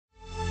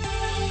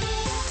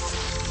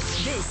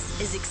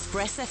is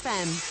Express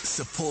FM.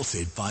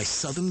 Supported by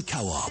Southern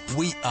Co-op.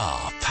 We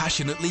are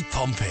passionately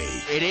Pompey.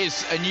 It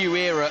is a new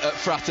era at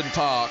Fratton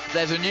Park.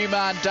 There's a new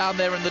man down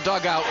there in the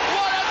dugout.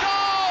 What a goal!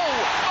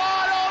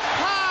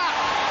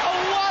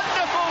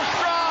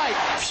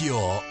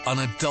 Pure,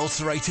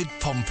 unadulterated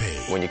Pompey.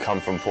 When you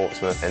come from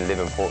Portsmouth and live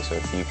in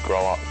Portsmouth, you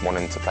grow up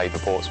wanting to play for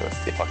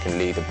Portsmouth. If I can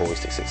lead the boys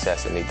to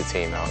success and lead the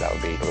team out, that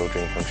would be a real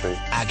dream come true.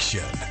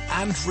 Action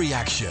and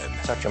reaction.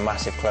 Such a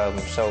massive club.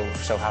 I'm so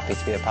happy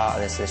to be a part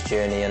of this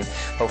journey and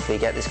hopefully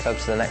get this club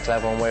to the next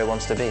level and where it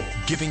wants to be.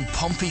 Giving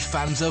Pompey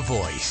fans a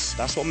voice.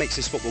 That's what makes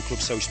this football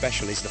club so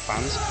special, is the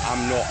fans.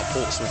 I'm not a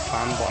Portsmouth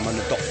fan, but I'm an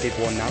adopted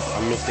one now. I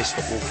love this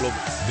football club.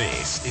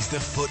 This is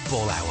the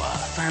Football Hour.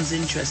 Fans'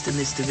 interest in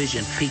this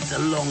division peaked a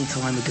long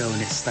time ago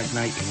and it's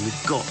stagnating.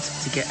 We've got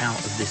to get out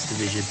of this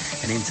division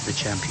and into the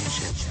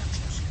Championship.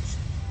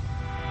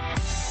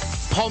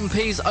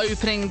 Pompey's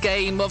opening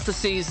game of the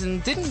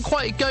season didn't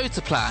quite go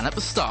to plan at the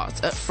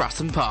start at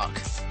Fratton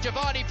Park.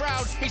 Giovanni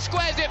Brown, he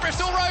squares it,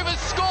 Bristol Rovers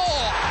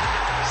score!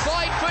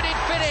 Side-footed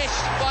finish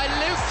by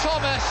Luke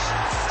Thomas.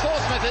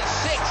 Portsmouth at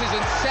 6s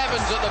and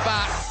 7s at the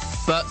back.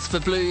 But the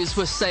Blues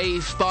were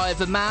saved by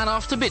the man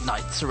after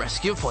midnight to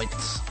rescue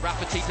points.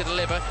 Rafferty to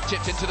deliver,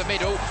 chipped into the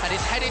middle, and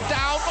is headed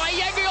down by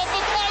Yengi off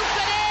the post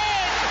and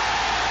in!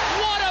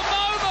 What a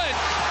moment!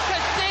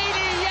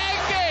 Cassini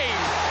Yengi!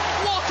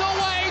 What a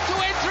way to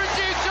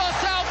introduce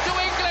yourself to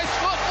English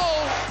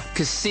football!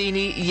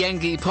 Cassini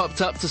Yengi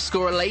popped up to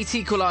score a late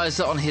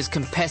equaliser on his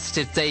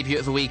competitive debut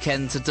at the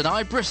weekend to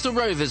deny Bristol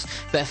Rovers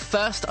their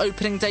first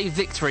opening day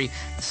victory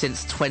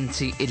since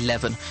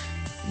 2011.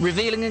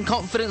 Revealing in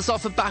confidence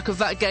off the back of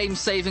that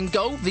game-saving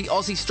goal, the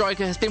Aussie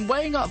striker has been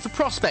weighing up the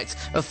prospect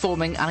of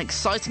forming an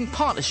exciting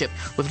partnership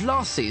with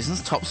last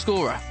season's top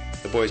scorer.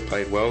 The boys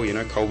played well,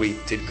 Colby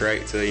did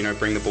great to,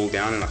 bring the ball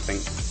down, and I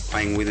think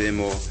playing with him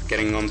or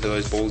getting onto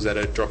those balls that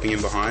are dropping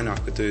in behind, I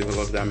could do a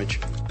lot of damage.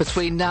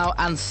 Between now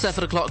and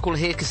 7 o'clock, we'll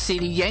hear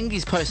Cassini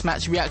Yengi's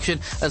post-match reaction,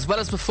 as well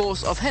as the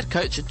thoughts of head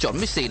coach John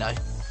Musino.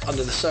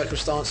 Under the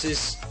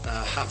circumstances,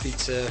 happy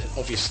to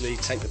obviously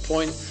take the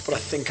point, but I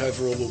think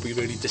overall we'll be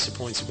really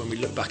disappointed when we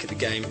look back at the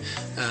game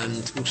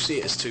and we'll see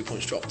it as 2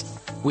 points dropped.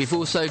 We've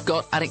also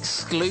got an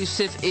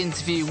exclusive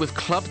interview with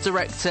club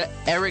director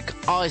Eric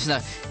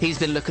Eisner. He's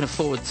been looking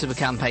forward to the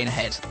campaign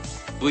ahead.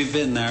 We've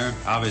been there.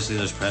 Obviously,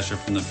 there's pressure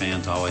from the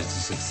fans always to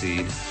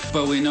succeed.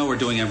 But we know we're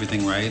doing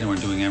everything right and we're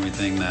doing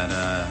everything that,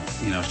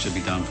 should be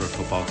done for a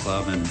football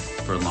club and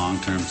for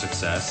long-term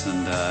success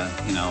and,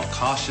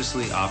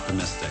 cautiously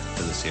optimistic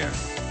for this year.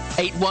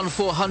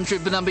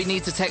 81400, the number you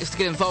need to text to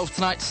get involved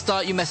tonight.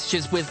 Start your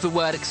messages with the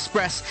word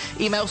Express.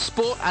 Email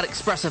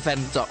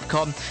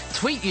sport@expressfm.com.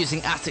 Tweet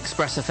using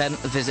 @ExpressFM.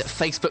 Visit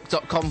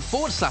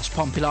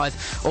facebook.com/Pompey Live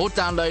or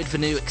download the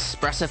new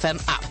Express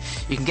FM app.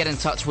 You can get in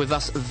touch with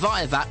us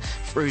via that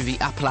through the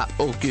Apple app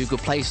or Google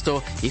Play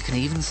Store. You can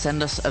even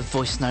send us a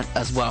voice note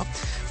as well.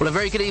 Well, a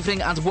very good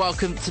evening and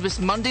welcome to this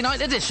Monday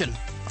night edition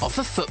of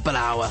the Football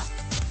Hour.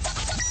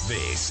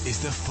 This is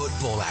the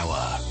Football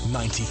Hour,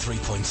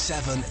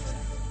 93.7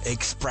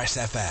 Express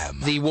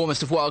FM. The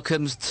warmest of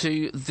welcomes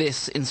to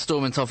this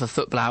instalment of the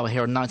Football Hour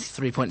here on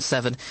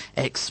 93.7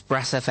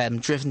 Express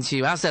FM, driven to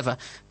you as ever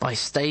by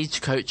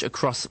Stagecoach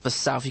across the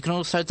south. You can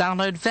also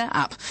download their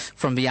app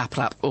from the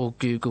Apple app or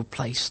Google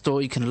Play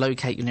Store. You can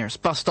locate your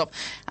nearest bus stop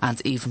and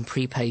even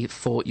prepay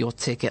for your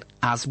ticket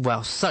as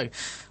well. So,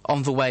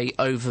 on the way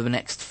over the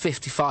next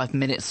 55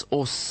 minutes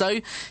or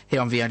so,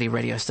 here on the only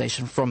radio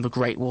station from the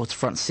great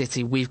waterfront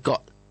city, we've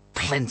got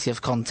plenty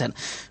of content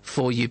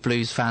for you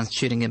Blues fans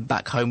tuning in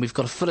back home. We've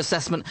got a full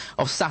assessment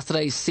of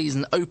Saturday's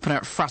season opener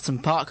at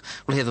Fratton Park.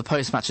 We'll hear the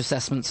post-match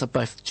assessments of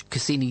both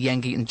Cassini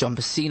Yengi and John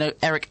Bassino.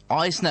 Eric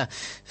Eisner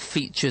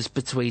features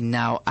between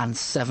now and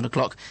 7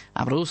 o'clock.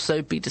 And we'll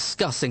also be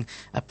discussing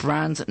a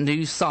brand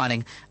new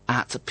signing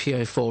at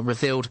PO4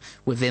 revealed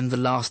within the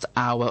last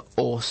hour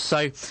or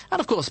so. And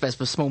of course there's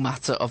the small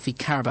matter of the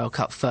Carabao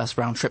Cup first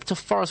round trip to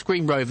Forest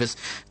Green Rovers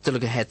to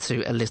look ahead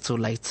to a little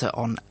later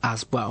on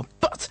as well.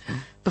 But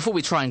before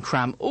we try and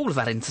cram all of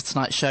that into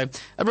tonight's show,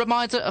 a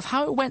reminder of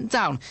how it went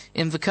down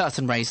in the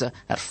curtain raiser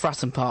at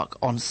Fratton Park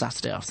on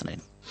Saturday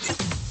afternoon.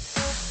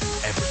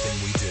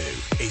 Everything we do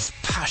is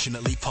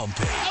passionately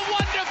Pompey. A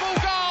wonderful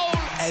goal!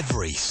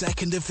 Every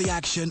second of the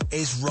action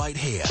is right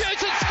here.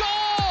 Shoots and scores!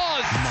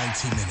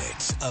 90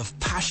 minutes of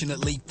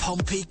passionately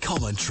Pompey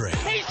commentary.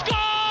 He's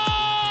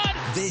gone!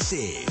 This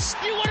is...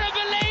 You wouldn't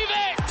believe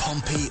it!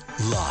 Pompey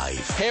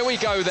Live. Here we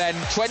go then,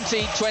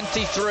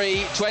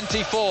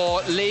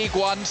 2023-24 League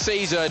One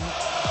season.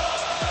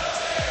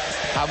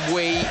 And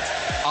we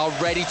are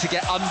ready to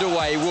get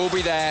underway. We'll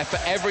be there for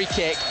every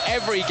kick,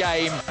 every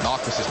game.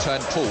 Marcus has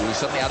turned Paul, who's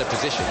suddenly out of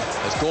position,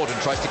 as Gordon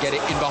tries to get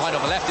it in behind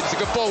on the left. It's a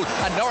good ball,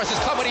 and Norris has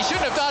come when he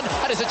shouldn't have done,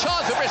 and it's a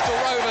chance for Bristol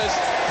Rovers.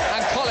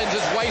 And Collins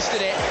has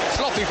wasted it.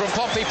 Sloppy Pompey from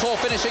Pompey, poor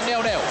finishing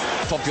 0-0.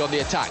 Pompey on the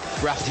attack,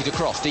 Rafferty to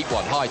cross, deep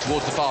one, high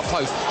towards the far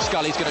post.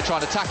 Scully's going to try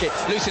and attack it,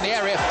 loose in the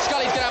area.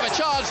 Scully's going to have a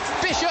chance.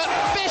 Bishop!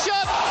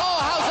 Oh,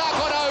 how's that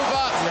gone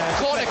over?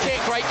 Corner kick,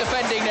 great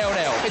defending, 0-0.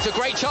 It's a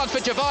great chance for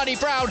Giovanni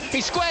Brown.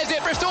 He squares it,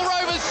 Bristol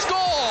Rovers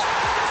score!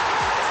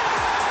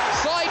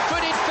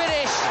 Side-footed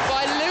finish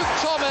by Luke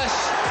Thomas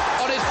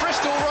on his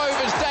Bristol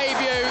Rovers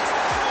debut.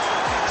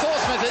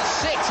 Portsmouth at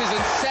 6s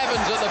and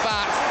 7s at the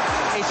back.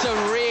 It's a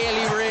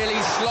really, really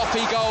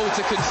sloppy goal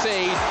to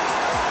concede.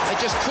 They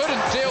just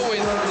couldn't deal with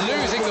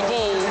losing the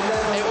ball.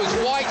 It was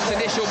White's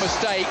initial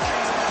mistake.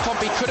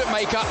 Pompey couldn't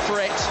make up for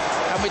it.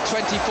 And with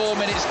 24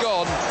 minutes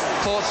gone,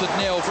 Portsmouth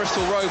 0,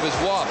 Bristol Rovers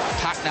 1.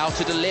 Pack now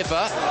to deliver.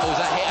 Oh, was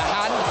that hit a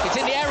hand? It's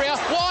in the area.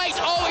 White!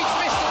 Oh, he's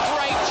missed a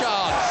great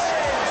chance.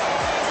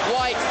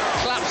 White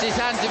claps his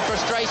hands in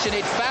frustration.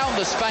 It found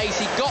the space.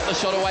 He got the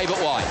shot away, but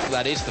why?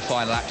 That is the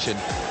final action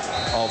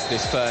of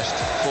this first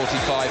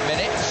 45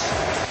 minutes.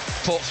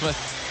 Portsmouth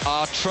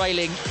are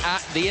trailing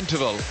at the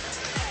interval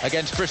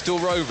against Bristol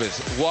Rovers,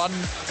 1-0.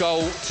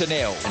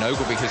 And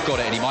Ogilvie has got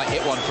it, and he might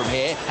hit one from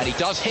here, and he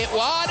does hit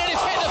one, and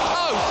it's hit the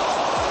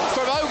post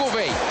from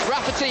Ogilvie.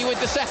 Rafferty with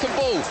the second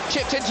ball,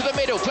 chipped into the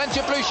middle, plenty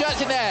of blue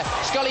shirts in there.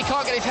 Scully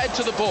can't get his head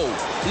to the ball.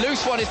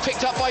 Loose one is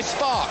picked up by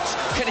Sparks.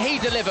 Can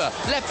he deliver?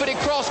 Left-footed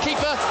cross,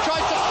 keeper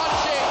tries to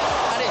punch it,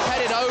 and it's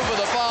headed over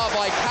the bar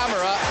by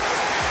Camera.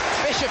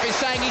 Bishop is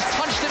saying he's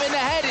punched him in the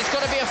head. It's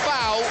got to be a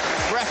foul.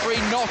 Referee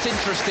not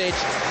interested,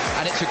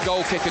 and it's a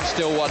goal kick and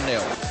still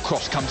 1-0.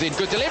 Cross comes in,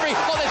 good delivery.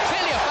 Oh, there's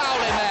clearly a foul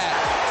in there.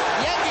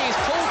 Yengi is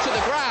pulled to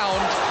the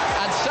ground,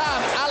 and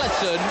Sam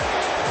Allison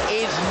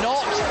is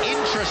not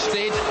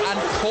interested, and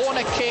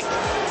corner kick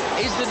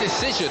is the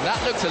decision.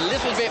 That looked a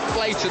little bit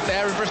blatant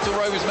there, and Bristol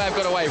Rovers may have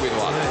got away with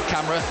one.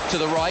 Camera to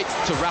the right,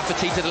 to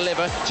Rafferty to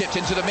deliver, chipped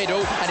into the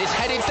middle, and it's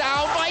headed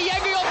down by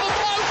Yengi off the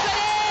post, and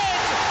in!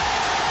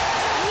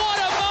 What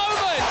a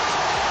moment!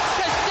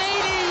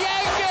 Cassini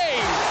Yengi!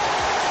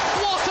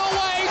 What a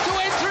way to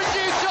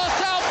introduce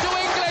yourself to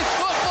English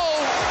football!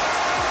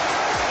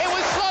 It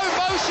was slow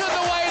motion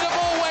the way the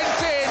ball went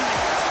in.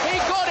 He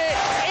got it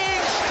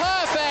inch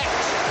perfect,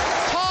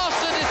 past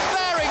the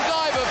despairing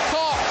dive of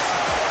Cox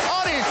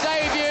on his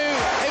debut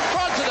in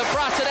front of the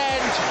Bratton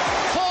end.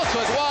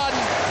 Portsmouth 1,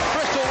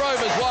 Bristol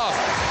Rovers 1.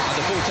 And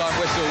the full-time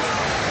whistle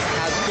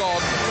has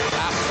gone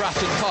at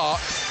Bratton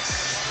Park,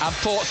 and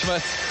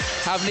Portsmouth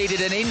have needed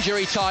an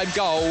injury time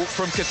goal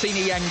from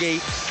Cassini Yengi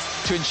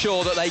to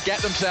ensure that they get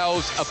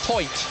themselves a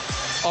point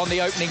on the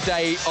opening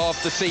day of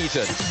the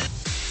season.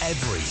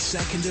 Every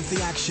second of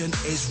the action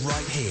is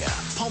right here.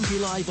 Pompey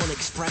Live on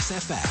Express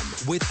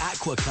FM with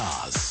Aqua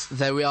Cars.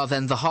 There we are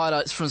then, the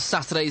highlights from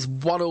Saturday's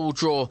 1-1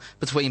 draw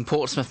between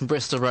Portsmouth and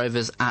Bristol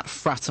Rovers at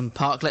Fratton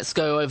Park. Let's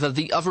go over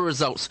the other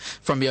results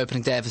from the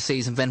opening day of the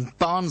season. Then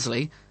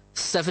Barnsley,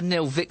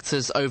 7-0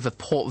 victors over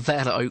Port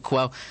Vale at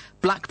Oakwell.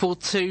 Blackpool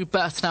 2,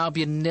 Burton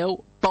Albion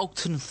 0.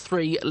 Bolton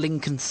 3,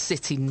 Lincoln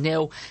City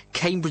 0.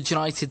 Cambridge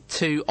United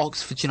 2,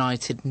 Oxford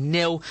United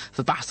 0.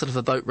 The battle of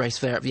a boat race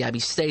there at the Abbey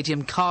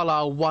Stadium.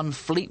 Carlisle 1,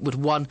 Fleetwood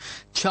 1.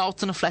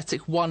 Charlton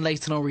Athletic 1,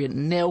 Leyton Orient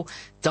 0.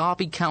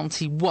 Derby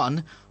County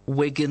 1,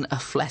 Wigan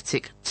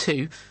Athletic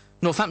 2.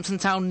 Northampton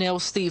Town 0,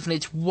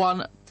 Stevenage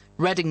 1.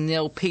 Reading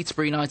 0,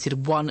 Peterborough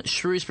United 1,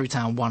 Shrewsbury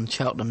Town 1,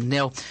 Cheltenham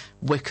 0,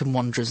 Wycombe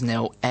Wanderers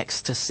 0,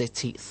 Exeter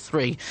City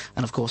 3,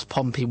 and of course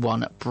Pompey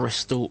 1,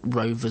 Bristol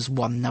Rovers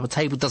 1. Now the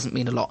table doesn't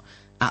mean a lot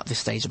at this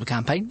stage of the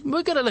campaign.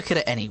 We're going to look at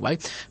it anyway.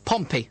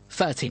 Pompey,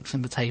 13th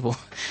in the table.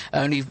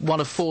 Only one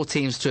of 4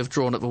 teams to have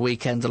drawn at the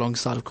weekend,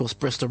 alongside, of course,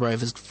 Bristol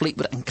Rovers,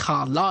 Fleetwood and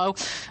Carlisle.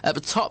 At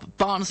the top,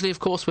 Barnsley, of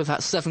course, with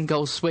that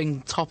 7-goal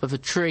swing, top of a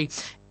tree.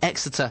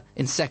 Exeter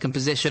in second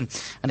position,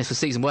 and if the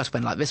season were to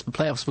end like this, the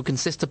playoffs will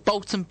consist of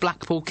Bolton,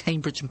 Blackpool,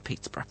 Cambridge and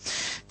Peterborough.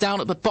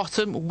 Down at the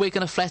bottom,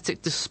 Wigan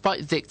Athletic,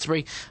 despite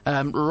victory,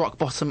 rock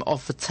bottom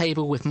of the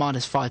table with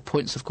 -5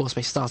 points. Of course,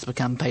 they started the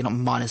campaign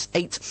on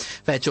 -8.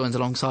 They're joined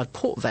alongside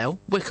Port Vale,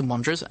 Wycombe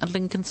Wanderers and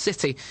Lincoln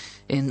City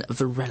in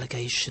the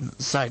relegation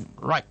zone.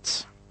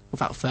 Right,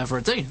 without further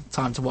ado,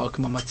 time to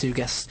welcome on my 2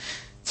 guests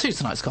to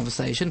tonight's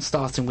conversation,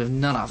 starting with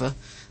none other,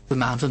 the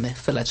man, the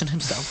myth, the legend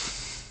himself.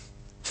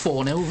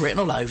 4-0 written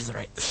all over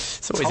it.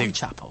 Tom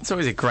Chappell. It's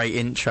always a great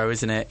intro,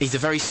 isn't it? He's a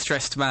very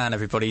stressed man,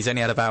 everybody. He's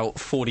only had about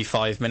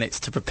 45 minutes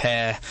to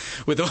prepare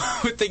with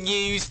the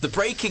news, the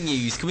breaking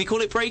news. Can we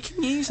call it breaking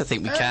news? I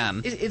think we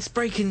can. It's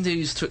breaking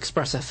news to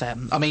Express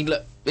FM. I mean,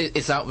 look,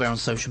 it's out there on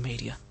social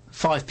media.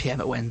 5 p.m.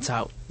 it went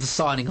out. The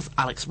signing of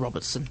Alex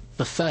Robertson,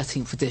 the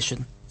 13th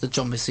edition, the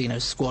John Messino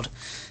squad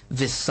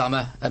this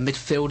summer. A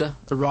midfielder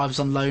arrives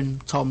on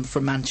loan, Tom,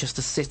 from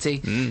Manchester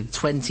City,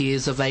 20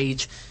 years of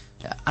age.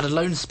 Had a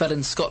loan spell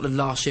in Scotland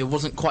last year,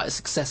 wasn't quite as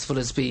successful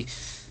as the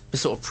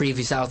sort of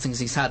previous outings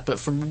he's had, but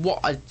from what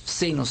I've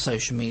seen on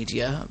social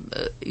media,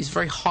 he's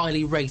very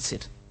highly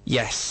rated.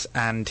 Yes,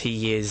 and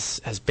he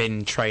has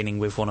been training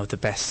with one of the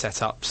best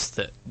setups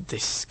that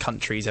this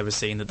country's ever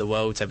seen, that the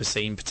world's ever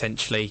seen,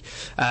 potentially.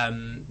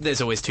 There's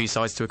always 2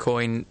 sides to a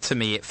coin. To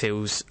me, it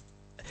feels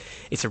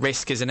it's a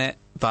risk, isn't it?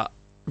 But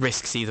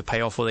risks either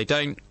pay off or they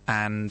don't,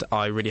 and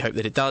I really hope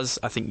that it does.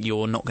 I think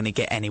you're not going to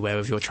get anywhere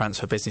with your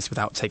transfer business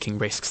without taking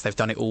risks. They've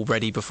done it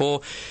already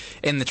before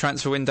in the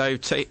transfer window,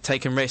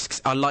 taken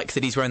risks. I like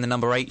that he's wearing the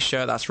number 8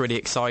 shirt. That's really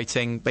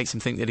exciting. Makes him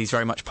think that he's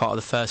very much part of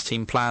the first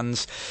team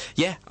plans.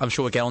 Yeah, I'm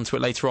sure we'll get onto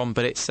it later on,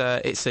 but it's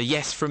a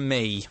yes from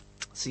me.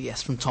 It's a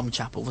yes from Tom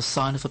Chappell, the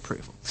sign of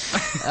approval.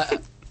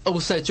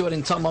 Also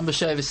joining Tom on the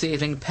show this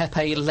evening,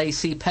 Pepe,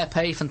 Lacey.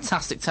 Pepe,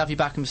 fantastic to have you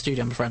back in the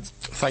studio, my friend.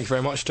 Thank you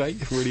very much,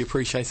 Jake. Really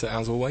appreciate it,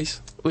 as always.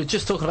 We were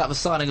just talking about the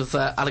signing of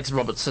Alex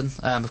Robertson,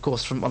 of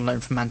course, on loan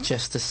from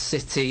Manchester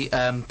City.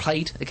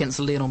 Played against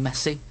Lionel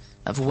Messi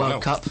at the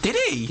World Cup. Did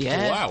he?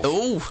 Yeah. Wow.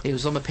 Ooh. He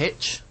was on the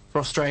pitch for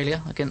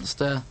Australia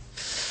against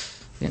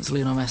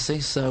Lionel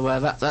Messi, so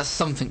that's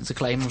something to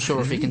claim. I'm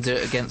sure if he can do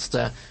it against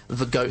the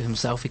GOAT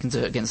himself, he can do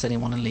it against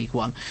anyone in League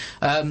One.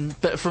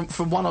 But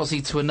from one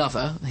Aussie to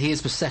another, he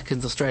is the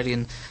second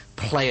Australian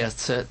player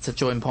to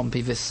join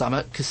Pompey this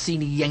summer.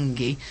 Cassini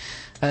Yengi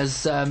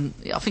has, I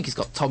think he's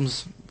got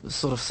Tom's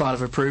sort of side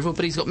of approval,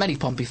 but he's got many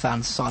Pompey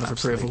fans' side of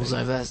approvals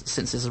over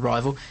since his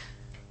arrival.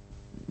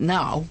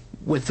 Now,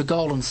 with the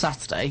goal on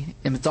Saturday,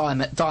 in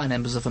the dying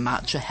embers of a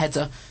match, a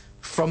header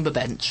from the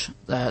bench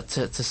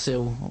to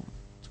seal...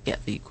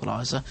 get the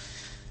equaliser.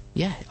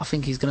 Yeah, I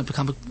think he's going to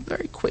become a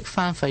very quick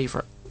fan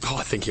favourite. Oh,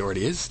 I think he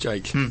already is,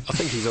 Jake. I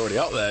think he's already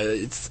up there.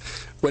 It's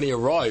when he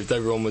arrived,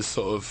 everyone was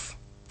sort of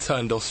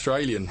turned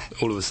Australian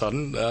all of a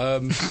sudden.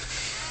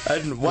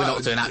 And, we're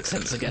not doing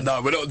accents again.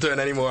 No, we're not doing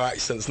any more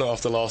accents, not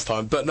after last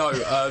time. But no,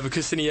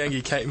 because Cassini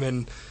Yengi came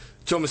in,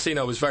 John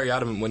Messina was very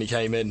adamant when he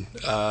came in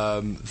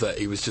that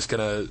he was just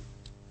going to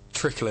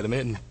trickle him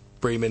in,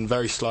 bring him in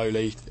very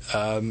slowly,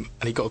 and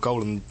he got a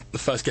goal in the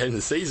first game of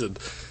the season.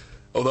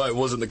 Although it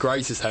wasn't the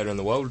greatest header in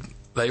the world,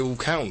 they all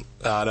count.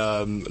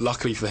 And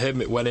luckily for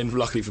him, it went in.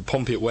 Luckily for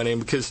Pompey, it went in,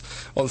 because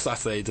on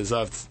Saturday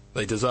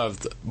they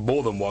deserved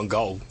more than one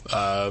goal.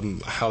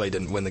 How they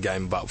didn't win the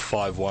game about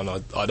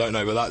 5-1, I don't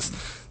know. But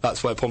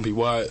that's where Pompey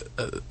were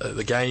at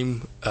the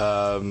game.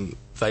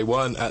 They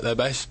weren't at their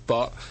best,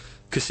 but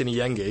Cassini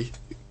Yengi,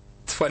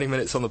 20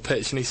 minutes on the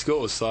pitch and he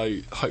scores. So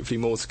hopefully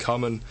more to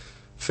come, and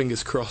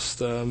fingers crossed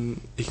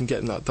he can get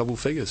in that double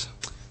figures.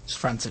 Just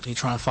frantically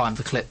trying to find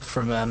the clip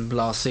from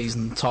last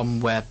season,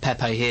 Tom, where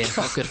Pepe here,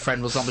 our good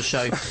friend, was on the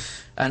show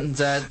and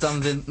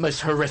done the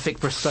most horrific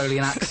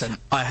Bristolian accent.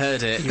 I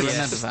heard it. You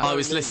remember that? I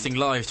was listening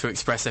live to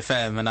Express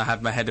FM and I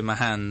had my head in my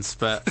hands,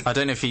 but I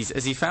don't know if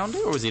has he found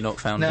it or has he not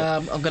found it? No,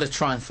 I'm going to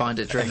try and find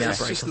it during the break.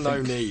 There's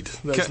no need.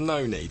 There's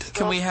no need.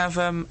 Can we have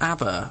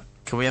ABBA?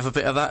 Can we have a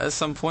bit of that at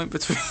some point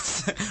between?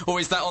 Or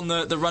is that on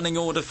the running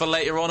order for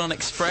later on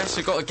Express?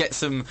 We've got to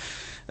get a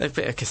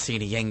bit of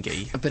Cassini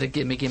Yengi. A bit of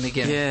gimme.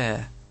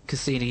 Yeah.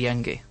 Cassini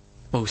Yengi.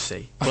 We'll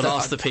see. We'll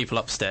ask the people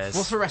upstairs.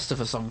 What's the rest of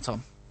the song,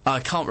 Tom? I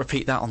can't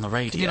repeat that on the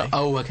radio.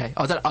 Oh, okay.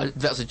 That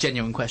was a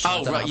genuine question.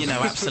 Oh, right,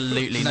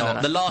 absolutely not.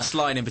 No. The last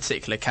line in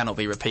particular cannot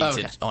be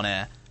repeated on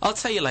air. I'll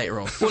tell you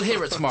later on. We'll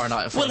hear it tomorrow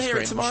night at Forest Green. We'll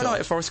hear it tomorrow night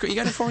at Forest Green. You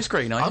going to Forest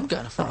Green, are you? I'm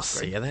going to Forest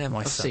Green. I'll see you there,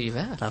 my son. I'll see you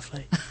there.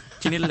 Lovely.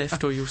 Do you need a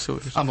lift or you're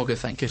sorted? I'm all good,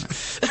 thank you.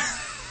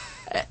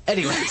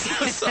 Anyway,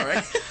 sorry.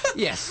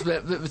 Yes,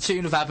 the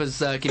tune of ABBA's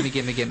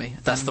Gimme.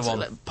 That's the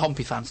one.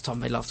 Pompey fans, Tom,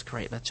 they love to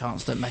create their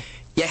chants, don't they?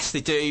 Yes,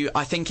 they do.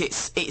 I think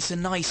it's a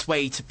nice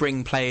way to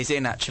bring players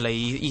in, actually.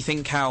 You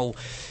think how...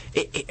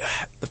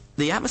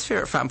 the atmosphere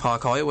at Fratton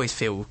Park, I always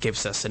feel,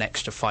 gives us an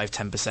extra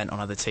 5-10% on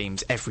other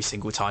teams every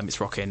single time it's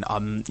rocking.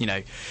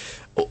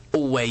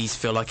 Always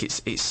feel like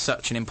it's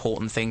such an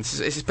important thing,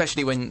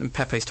 especially when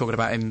Pepe's talking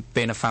about him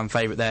being a fan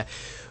favourite there.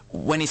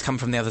 When he's come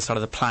from the other side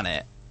of the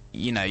planet,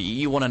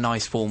 you want a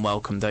nice warm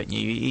welcome, don't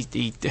you?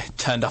 He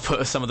turned up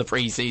at some of the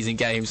pre-season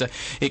games. So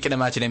you can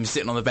imagine him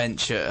sitting on the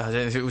bench.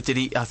 I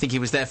think he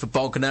was there for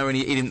Bogner and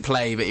he didn't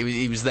play, but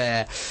he was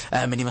there.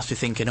 And he must be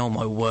thinking, oh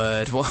my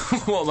word, what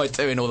am I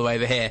doing all the way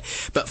over here?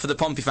 But for the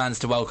Pompey fans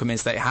to welcome him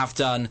as they have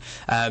done,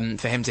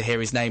 for him to hear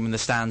his name in the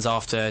stands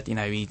after,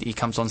 he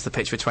comes onto the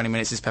pitch for 20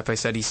 minutes, as Pepe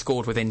said, he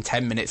scored within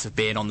 10 minutes of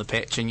being on the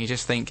pitch, and you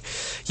just think,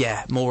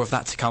 yeah, more of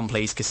that to come,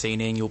 please,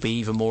 Cassini, and you'll be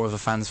even more of a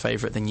fan's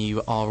favourite than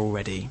you are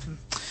already.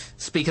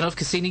 Speaking of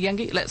Cassini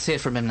Yengi, let's hear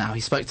from him now. He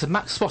spoke to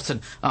Max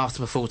Swatton after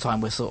the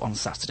full-time whistle on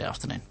Saturday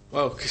afternoon.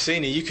 Well,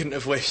 Cassini, you couldn't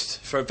have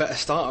wished for a better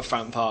start at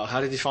Fratton Park. How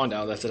did you find it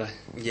out there today?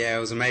 Yeah, it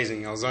was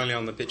amazing. I was only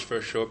on the pitch for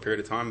a short period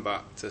of time,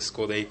 but to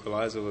score the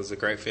equaliser was a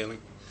great feeling.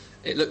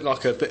 It looked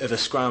like a bit of a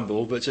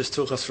scramble, but just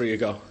talk us through your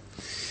goal.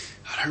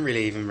 I don't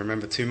really even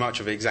remember too much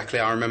of it exactly.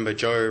 I remember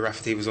Joe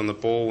Rafferty was on the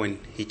ball and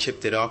he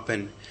chipped it up,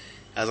 and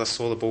as I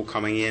saw the ball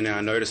coming in and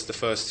I noticed the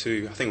first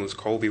two, I think it was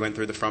Colby, went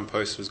through the front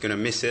post, was going to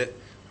miss it.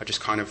 I just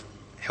kind of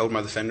held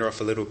my defender off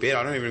a little bit.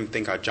 I don't even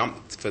think I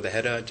jumped for the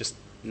header, I just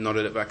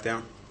nodded it back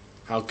down.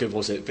 How good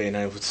was it being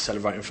able to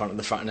celebrate in front of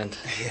the Fratton end?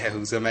 Yeah, it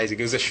was amazing.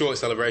 It was a short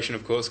celebration,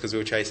 of course, because we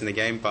were chasing the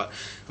game, but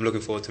I'm looking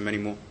forward to many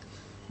more.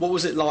 What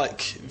was it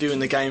like viewing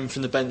the game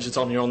from the bench at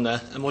Tom, you're on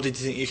there, and what did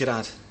you think you could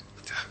add?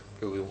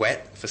 It was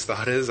wet, for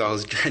starters. I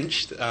was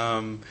drenched.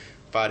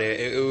 But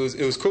it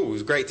was cool. It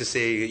was great to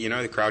see, you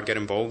know, the crowd get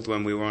involved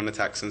when we were on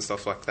attacks and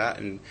stuff like that.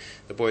 And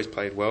the boys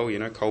played well. You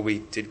know, Colby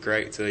did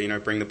great to, you know,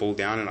 bring the ball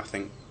down. And I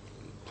think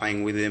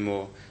playing with him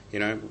or, you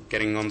know,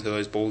 getting onto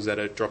those balls that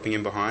are dropping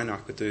in behind, I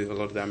could do a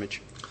lot of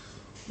damage.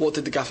 What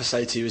did the gaffer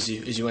say to you as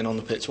you went on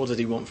the pitch? What did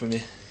he want from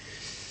you?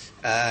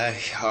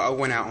 I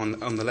went out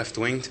on the left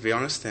wing, to be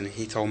honest, and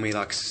he told me,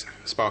 like,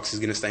 Sparks is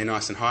going to stay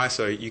nice and high,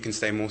 so you can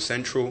stay more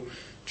central,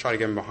 try to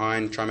get him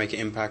behind, try to make an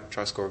impact,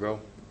 try to score a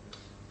goal.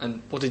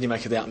 And what did you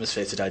make of the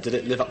atmosphere today? Did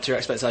it live up to your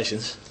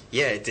expectations?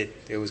 Yeah, it did.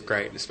 It was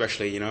great,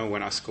 especially, you know,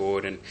 when I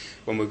scored and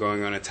when we were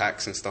going on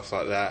attacks and stuff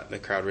like that. The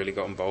crowd really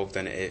got involved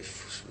and it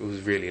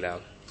was really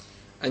loud.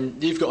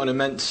 And you've got an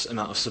immense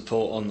amount of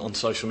support on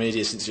social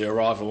media since your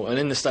arrival and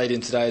in the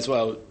stadium today as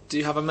well. Do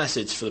you have a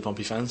message for the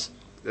Pompey fans?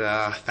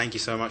 Thank you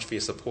so much for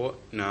your support.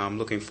 I'm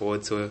looking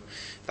forward to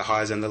the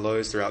highs and the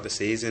lows throughout the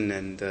season,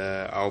 and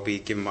I'll be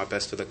giving my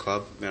best for the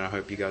club, and I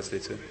hope you guys do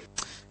too.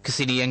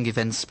 Kusini Yengi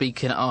then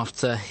speaking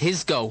after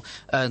his goal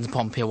earned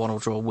Pompey a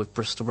 1-1 draw with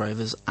Bristol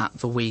Rovers at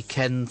the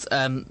weekend.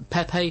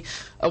 Pepe,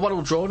 a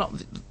 1-1 draw, not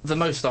the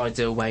most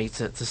ideal way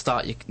to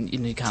start your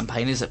new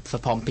campaign, is it, for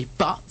Pompey?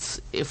 But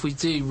if we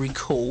do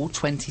recall,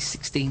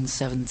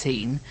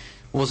 2016-17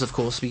 was, of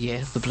course, the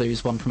year the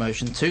Blues won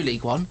promotion to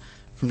League One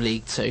from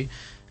League Two.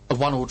 A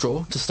 1-1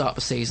 draw to start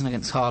the season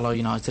against Carlisle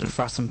United at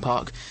Fratton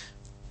Park.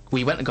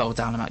 We went a goal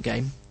down in that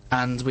game,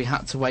 and we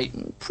had to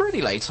wait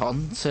pretty late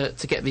on to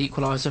get the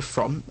equaliser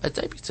from a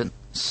debutant.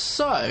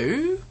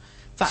 So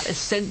that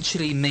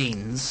essentially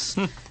means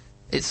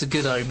it's a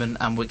good omen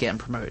and we're getting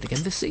promoted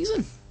again this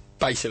season.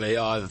 Basically,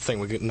 I think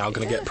we're now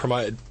going to get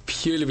promoted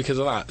purely because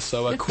of that.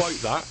 So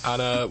quote that,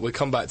 and we'll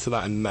come back to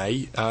that in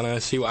May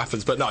and see what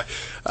happens. But no,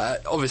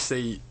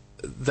 obviously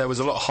there was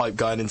a lot of hype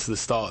going into the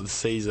start of the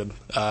season.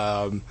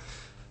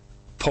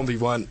 Pompey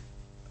weren't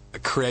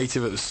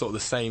creative. It was sort of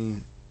the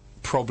same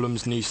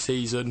problems new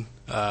season.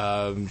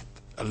 A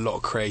lot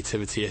of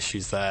creativity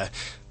issues there.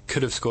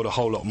 Could have scored a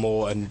whole lot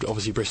more, and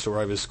obviously Bristol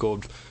Rovers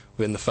scored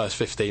within the first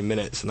 15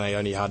 minutes, and they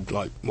only had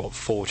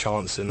 4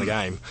 chances in the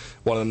game.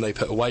 One of them they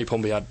put away.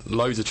 Pompey had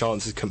loads of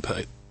chances, couldn't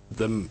put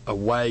them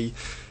away.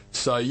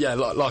 So yeah,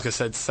 like I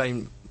said,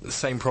 same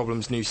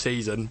problems new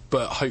season,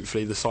 but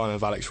hopefully the signing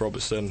of Alex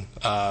Robertson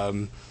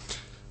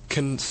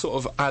can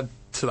sort of add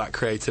to that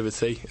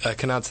creativity,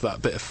 can add to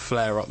that bit of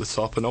flair up the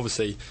top, and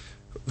obviously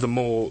the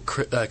more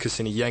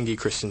Kusini Yengi,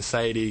 Christian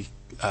Sadie,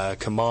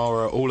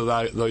 Kamara, all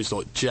of those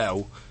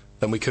gel,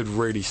 then we could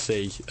really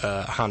see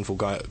a handful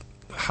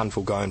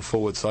going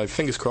forward. So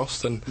fingers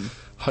crossed, and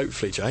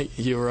hopefully, Jay,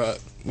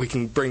 we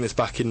can bring this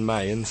back in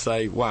May and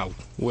say, wow,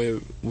 we're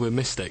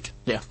mystic.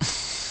 Yeah.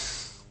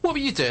 What were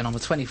you doing on the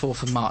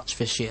 24th of March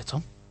this year,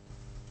 Tom?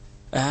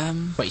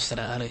 Well, you said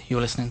it earlier. You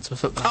were listening to a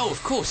football. Oh,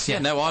 of course. Yeah.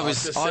 No, I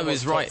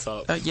was right.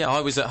 I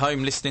was at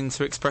home listening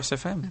to Express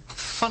FM.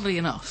 Funnily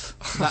enough,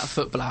 that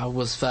football hour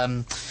was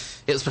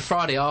it was the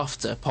Friday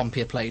after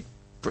Pompey had played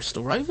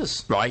Bristol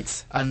Rovers.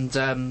 Right. And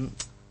the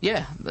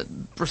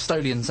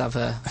Bristolians have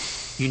a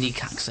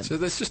unique accent. So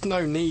there's just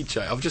no need,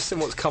 Jay. I've just seen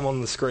what's come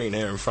on the screen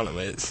here in front of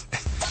me. This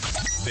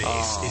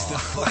is the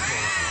football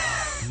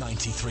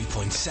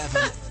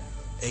 93.7.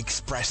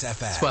 Express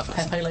FM. It's worth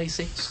Pepe,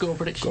 Lacey, score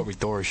prediction. Got to be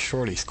Doris,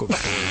 surely. It's got to be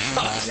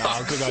Doris.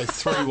 I'm going to go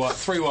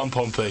 3-1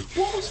 Pompey.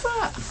 What was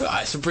that?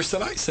 It's a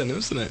Bristol accent,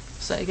 isn't it?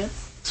 Say again.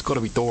 It's got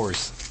to be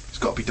Doris. It's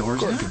got to be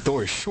Doris. It's got to be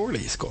Doris, surely.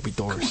 It's got to be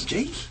Doris. Come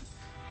on, G.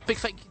 Big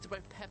thank you to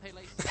both Pepe,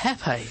 Lacey.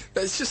 Pepe.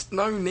 There's just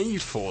no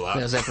need for that.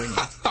 There's every need.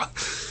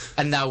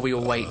 And now we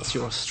await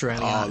your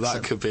Australian accent.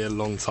 That could be a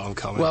long time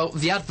coming. Well,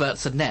 the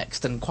adverts are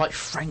next, and quite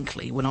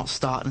frankly, we're not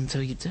starting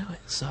until you do it,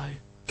 so...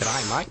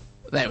 G'day, mate.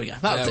 There we go.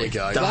 That'll do.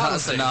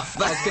 That's enough.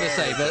 I was going to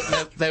say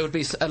that there would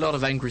be a lot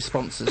of angry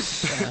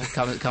sponsors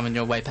coming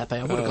your way, Pepe.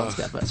 I would have gone to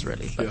the adverts,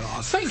 really.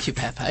 Thank you,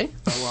 Pepe.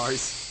 No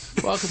worries.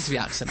 Welcome to the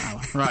Accent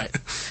Hour. Right.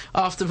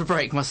 After the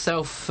break,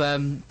 myself,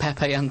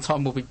 Pepe and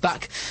Tom will be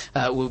back.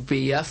 We'll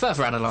be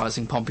further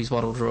analysing Pompey's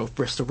 1-1 draw of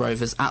Bristol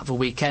Rovers at the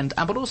weekend,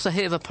 and we'll also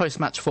hear the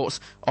post-match thoughts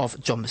of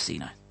John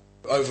Messino.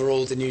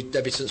 Overall, the new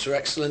debutants were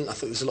excellent. I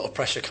think there's a lot of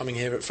pressure coming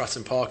here at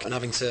Fratton Park and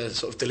having to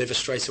sort of deliver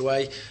straight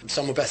away.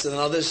 Some were better than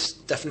others,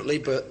 definitely,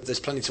 but there's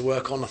plenty to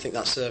work on. I think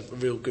that's a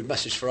real good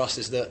message for us,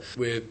 is that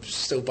we're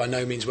still by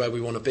no means where we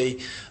want to be,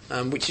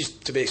 which is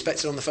to be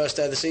expected on the first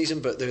day of the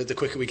season, but the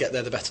quicker we get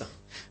there, the better.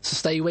 So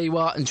stay where you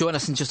are and join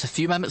us in just a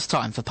few moments'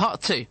 time for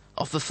part 2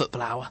 of the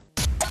Football Hour.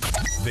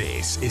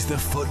 This is the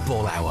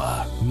Football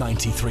Hour,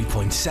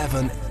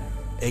 93.7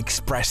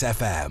 Express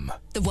FM.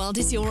 The world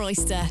is your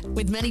oyster.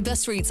 With many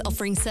bus routes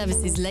offering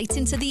services late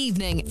into the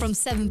evening from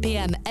 7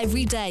 p.m.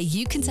 every day,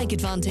 you can take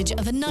advantage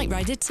of a Night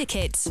Rider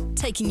ticket,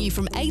 taking you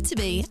from A to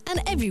B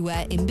and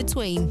everywhere in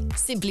between.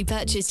 Simply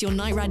purchase your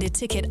Night Rider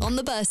ticket on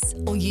the bus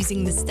or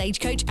using the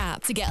Stagecoach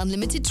app to get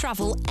unlimited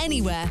travel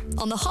anywhere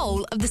on the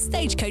whole of the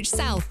Stagecoach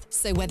South.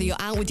 So whether you're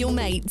out with your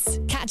mates,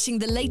 catching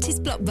the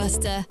latest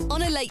blockbuster,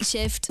 on a late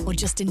shift, or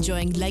just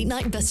enjoying late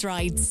night bus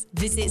rides,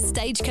 visit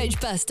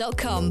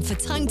stagecoachbus.com for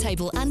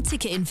timetable and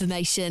ticket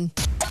information.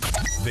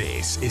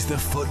 This is the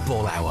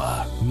Football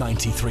Hour,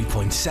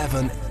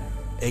 93.7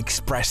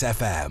 Express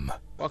FM.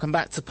 Welcome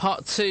back to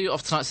part 2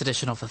 of tonight's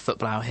edition of the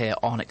Football Hour here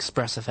on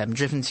Express FM,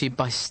 driven to you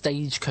by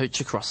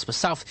Stagecoach across the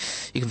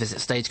south. You can visit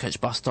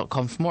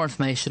stagecoachbus.com for more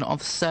information on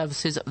the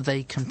services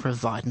they can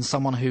provide. And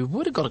someone who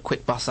would have got a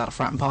quick bus out of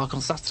Fratton Park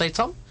on Saturday,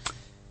 Tom?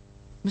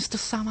 Mr.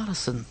 Sam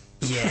Allison.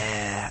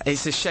 Yeah,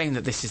 it's a shame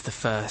that this is the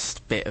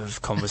first bit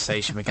of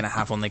conversation we're going to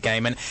have on the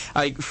game, and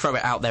I throw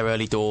it out there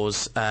early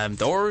doors. Early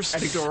doors.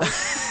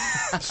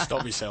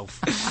 Stop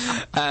yourself.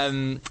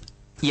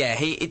 Yeah,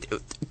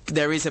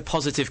 there is a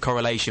positive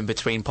correlation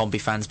between Pompey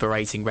fans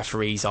berating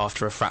referees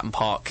after a Fratton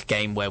Park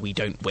game where we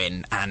don't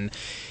win, and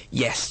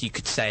yes, you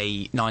could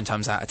say 9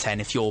 times out of 10,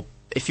 if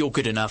you're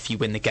good enough, you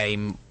win the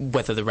game,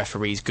 whether the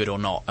referee's good or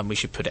not, and we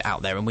should put it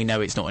out there, and we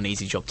know it's not an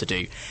easy job to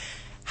do.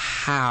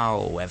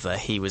 However,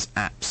 he was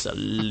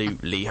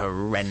absolutely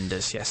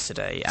horrendous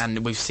yesterday,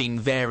 and we've seen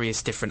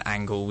various different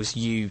angles.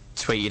 You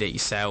tweeted it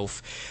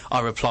yourself.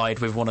 I replied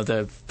with one of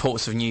the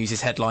Portsmouth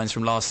News' headlines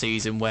from last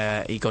season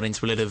where he got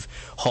into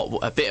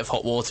a bit of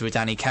hot water with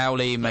Danny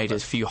Cowley, made a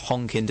few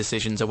honking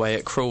decisions away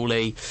at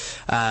Crawley,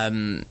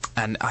 and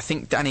I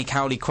think Danny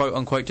Cowley,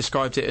 quote-unquote,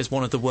 described it as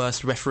one of the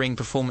worst refereeing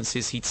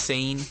performances he'd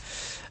seen.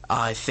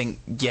 I think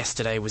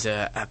yesterday was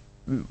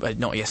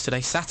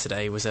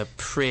Saturday was a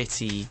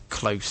pretty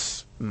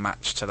close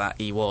match to that.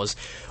 He was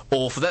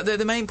awful.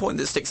 The main point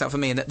that sticks out for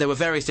me, and that there were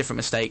various different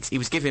mistakes. He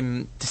was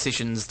giving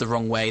decisions the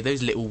wrong way,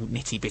 those little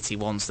nitty-bitty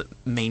ones that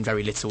mean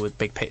very little with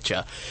big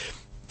picture.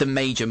 The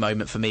major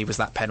moment for me was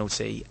that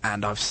penalty,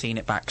 and I've seen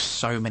it back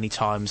so many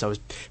times. I was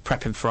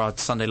prepping for our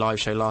Sunday live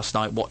show last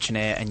night, watching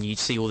it, and you'd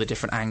see all the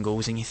different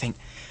angles, and you think,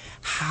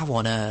 how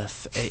on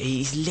earth?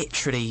 He's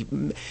literally...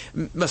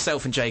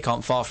 myself and Jake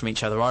aren't far from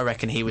each other. I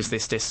reckon he was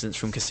this distance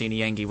from Cassini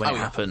Yengi when it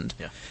happened.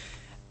 Yeah.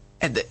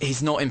 And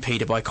he's not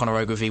impeded by Conor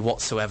Ogilvie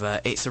whatsoever.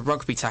 It's a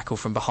rugby tackle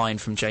from behind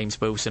from James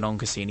Wilson on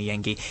Cassini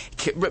Yengi.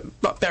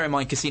 But bear in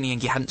mind, Cassini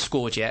Yengi hadn't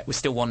scored yet. We're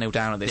still 1-0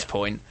 down at this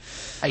point.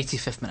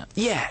 85th minute.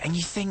 Yeah, and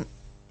you think...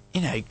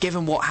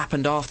 given what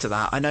happened after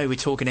that, I know we're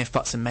talking if,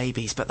 buts and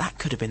maybes, but that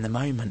could have been the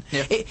moment.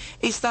 Yeah.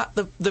 Is that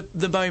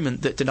the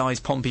moment that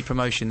denies Pompey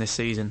promotion this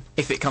season,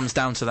 if it comes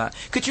down to that?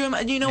 Could you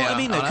imagine? You know what I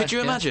mean, though? Could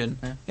you imagine?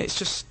 Yeah. It's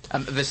just...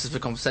 this is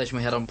the conversation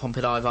we had on Pompey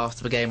Live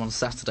after the game on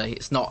Saturday.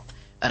 It's not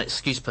an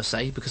excuse per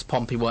se, because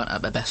Pompey weren't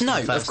at their best in the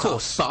first of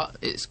course. Half, but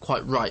it's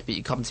quite right that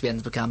you come to the end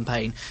of the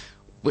campaign.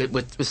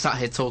 We're sat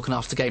here talking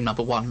after game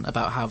number 1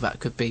 about how that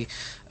could be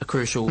a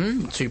crucial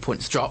 2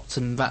 points dropped,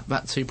 and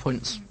that 2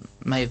 points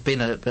may have been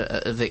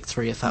a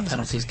victory if that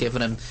penalty's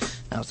given, and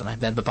I don't know,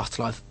 then the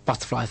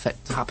butterfly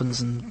effect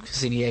happens and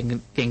Cassini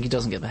Yengi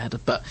doesn't get the header.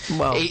 But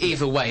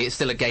either way, it's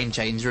still a game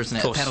changer, isn't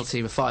it? A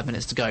penalty with 5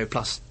 minutes to go,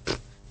 plus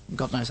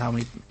God knows how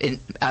many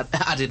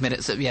added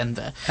minutes at the end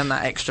there. And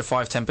that extra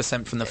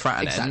 5-10% from the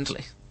Fratton end,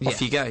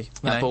 off you go.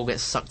 That ball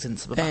gets sucked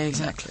into the back.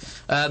 Exactly.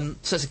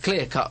 So it's a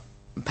clear-cut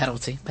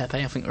penalty, Pepe.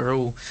 I think we're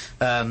all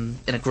in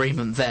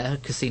agreement there.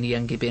 Cassini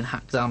Yengi being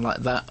hacked down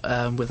like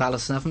that, with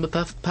Allison having the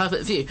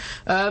perfect view.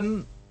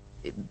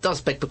 It does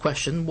beg the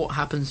question, what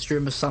happens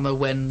during the summer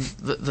when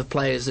the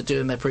players are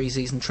doing their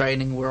pre-season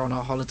training, we're on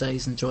our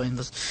holidays enjoying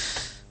the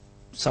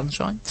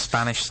sunshine?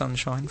 Spanish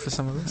sunshine for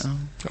some of us.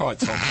 All right,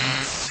 Tom.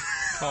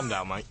 Calm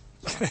down, mate.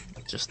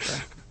 Just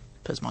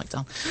put his mic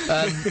down.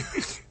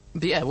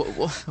 But yeah,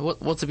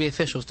 what do the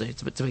officials do?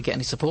 Do we get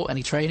any support,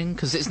 any training?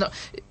 Because it's not...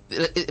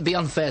 It'd be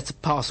unfair to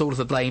pass all of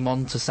the blame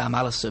on to Sam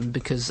Allison,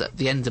 because at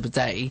the end of the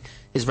day,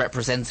 his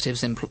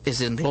representatives,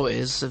 his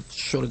employers, have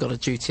surely got a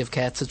duty of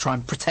care to try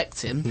and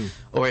protect him,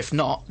 or if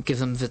not, give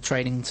them the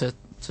training to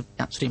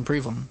actually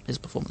improve on his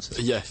performances.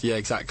 Yeah,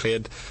 exactly.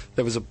 And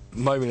there was a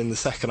moment in the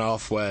second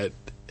half where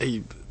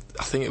I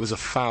think it was a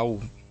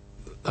foul,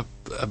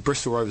 a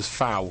Bristol Rovers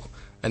foul,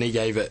 and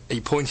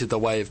he pointed the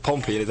way of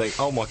Pompey, and he think,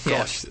 oh my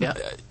gosh,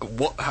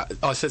 what?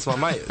 I said to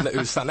my mate who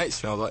was sat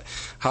next to me, I was like,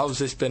 how's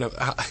this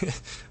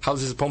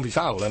a Pompey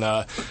foul?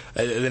 And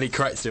then he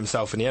corrected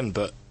himself in the end,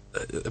 but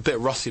a bit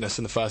of rustiness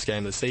in the first game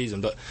of the season.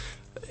 But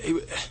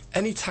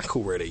any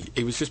tackle really,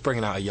 he was just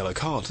bringing out a yellow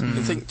card. And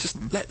think, just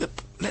let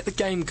the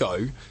game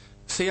go.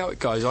 See how it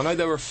goes. I know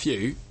there were a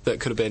few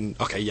that could have been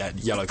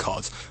yellow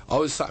cards. I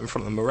was sat in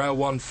front of the Morel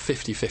one,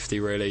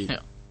 50-50 really,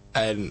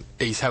 and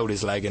he's held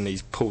his leg and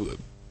he's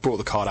brought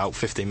the card out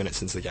 15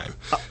 minutes into the game.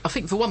 I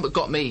think the one that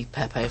got me,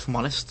 Pepe, if I'm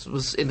honest,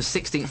 was in the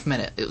 16th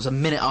minute. It was a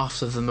minute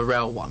after the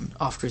Morel one,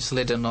 after he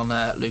slid in on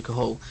Luca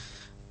Hall.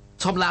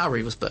 Tom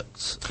Lowry was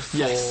booked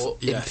for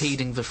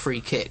impeding the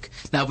free kick.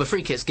 Now, the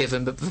free kick's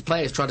given, but the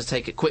players tried to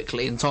take it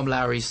quickly, and Tom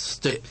Lowry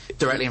stood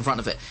directly in front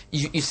of it.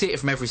 You see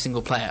it from every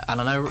single player, and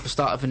I know at the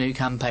start of a new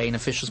campaign,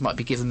 officials might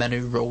be given their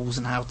new rules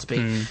and how to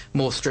be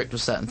more strict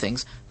with certain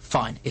things.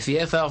 Fine. If the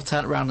EFL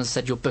turned around and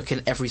said you're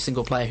booking every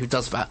single player who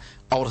does that,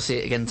 I want to see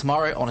it again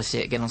tomorrow, I want to see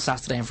it again on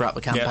Saturday and throughout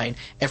the campaign.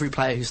 Every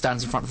player who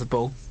stands in front of the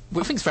ball,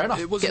 I think it's fair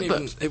enough. It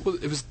wasn't it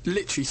was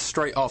literally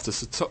straight after.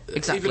 So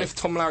even if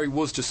Tom Lowry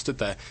was just stood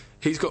there,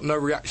 he's got no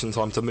reaction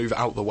time to move it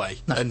out the way.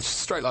 No. And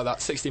straight like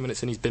that, 16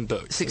 minutes in, he's been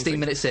booked. 16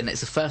 minutes in,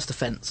 it's the first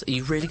offence. Are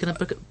you really going to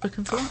book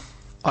him for that?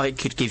 I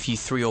could give you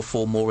 3 or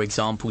 4 more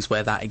examples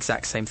where that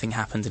exact same thing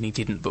happened and he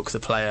didn't book the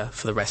player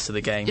for the rest of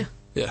the game.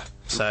 Yeah.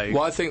 So,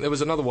 well, I think there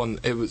was another one.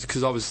 It was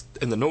because I was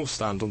in the North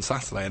Stand on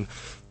Saturday, and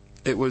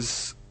it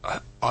was.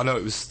 I know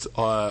it was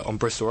on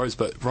Bristol Rovers,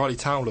 but Riley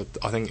Towler,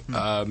 I think.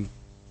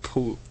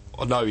 Paul.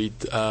 No, he.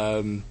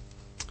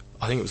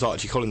 I think it was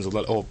Archie Collins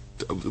or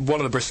one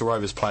of the Bristol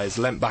Rovers players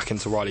leant back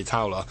into Riley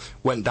Towler,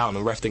 went down,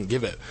 and the ref didn't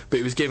give it. But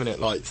he was giving it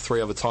like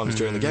 3 other times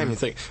during the game. And you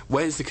think,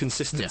 where's the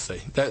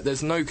consistency?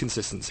 There's no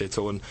consistency at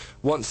all. And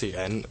once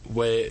again,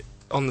 we're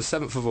on the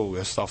 7th of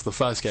August after the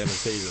first game of the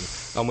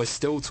season, and we're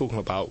still talking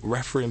about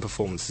refereeing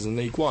performances in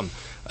League One.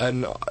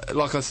 And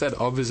like I said,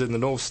 I was in the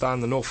North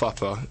Stand, the North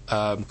Upper,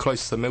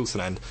 close to the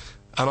Milton end,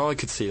 and I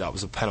could see that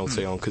was a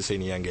penalty on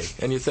Cassini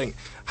Yengi. And you think,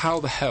 how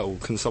the hell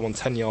can someone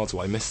 10 yards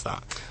away miss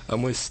that?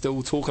 And we're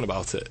still talking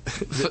about it.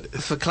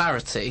 For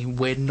clarity,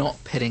 we're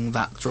not pinning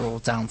that draw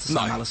down to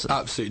Sam Allison. No,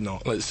 absolutely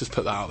not. Let's just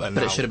put that out there now.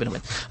 But it should have been a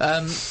win.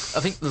 I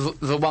think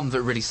the one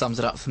that really sums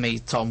it up for me,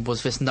 Tom,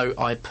 was this note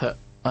I put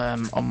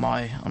on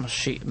a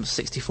sheet in the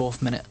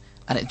 64th minute,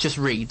 and it just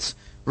reads,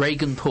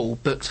 Regan Poole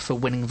booked for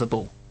winning the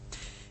ball.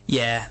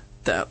 Yeah.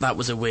 That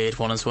was a weird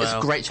one as well. It's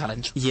a great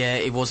challenge. Yeah,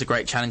 it was a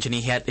great challenge, and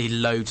he had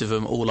loads of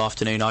them all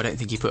afternoon. I don't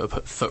think he put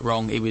a foot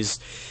wrong. He was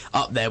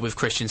up there with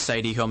Christian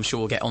Sadie, who I'm sure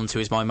we'll get onto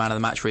as my man of the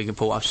match, Regan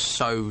Poole. I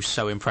was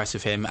so impressed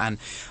with him. And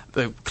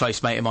a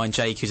close mate of mine,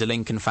 Jake, who's a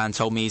Lincoln fan,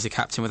 told me he's a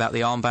captain without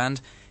the armband.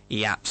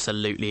 He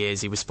absolutely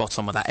is. He was spot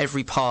on with that.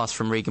 Every pass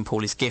from Regan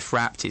Poole is gift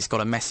wrapped. It's got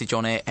a message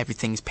on it.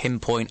 Everything's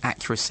pinpoint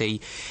accuracy.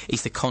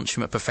 He's the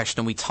consummate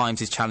professional. He times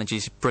his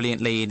challenges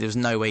brilliantly. There was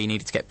no way he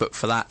needed to get booked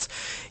for that.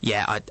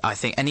 Yeah, I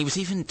think. And he was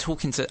even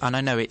talking to. And I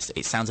know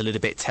it sounds a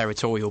little bit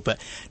territorial, but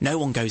no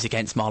one goes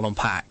against Marlon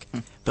Pack.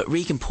 But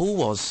Regan Poole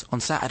was on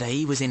Saturday.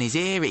 He was in his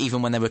ear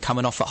even when they were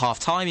coming off at half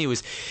time. He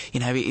was,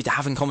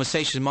 having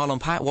conversations with Marlon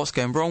Pack. What's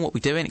going wrong? What we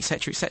doing?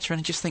 Etc. Etc. And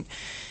I just think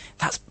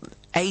that's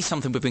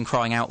something we've been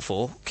crying out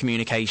for: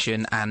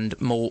 communication and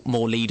more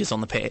leaders on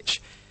the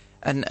pitch.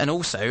 And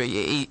also,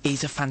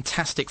 he's a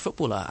fantastic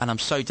footballer, and I'm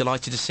so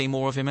delighted to see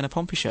more of him in a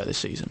Pompey shirt this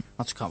season.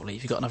 I just can't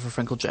believe you got another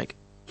friend called Jake.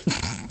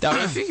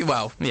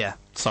 Well, yeah,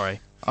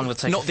 sorry. I'm going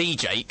to take not the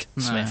Jake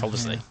Smith,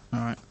 obviously. Yeah.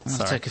 All right, I'm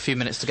going to take a few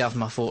minutes to gather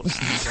my thoughts.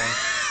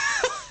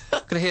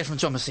 Going to hear from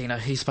John Messina.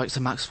 He spoke to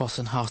Max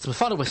Watson after the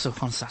final whistle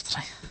on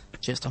Saturday.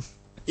 Cheers, Tom.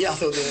 Yeah, I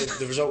thought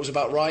the result was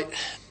about right.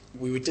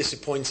 We were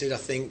disappointed, I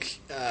think,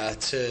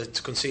 to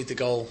concede the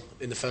goal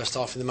in the first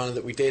half in the manner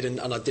that we did,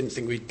 and I didn't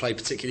think we'd played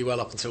particularly well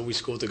up until we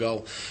scored the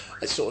goal.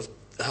 It sort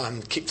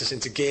of kicked us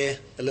into gear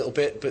a little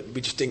bit, but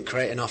we just didn't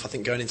create enough, I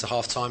think, going into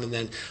half-time, and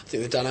then I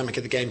think the dynamic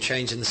of the game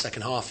changed in the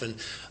second half, and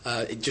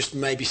it just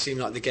maybe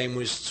seemed like the game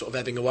was sort of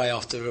ebbing away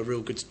after a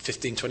real good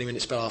 15-20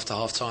 minute spell after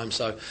half-time.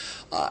 So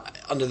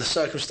under the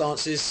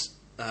circumstances,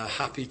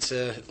 happy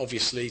to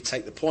obviously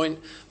take the point,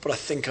 but I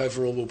think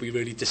overall we'll be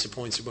really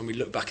disappointed when we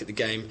look back at the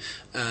game,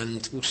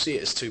 and we'll see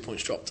it as 2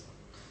 points dropped.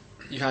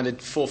 You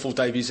handed 4 full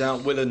debuts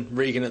out, Will and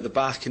Regan at the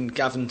back and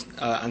Gavin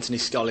Anthony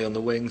Scully on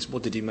the wings.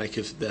 What did you make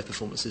of their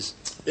performances?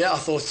 Yeah, I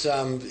thought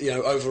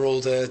overall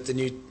the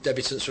new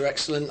debutants were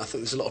excellent. I thought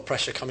there's a lot of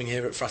pressure coming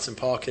here at Fratton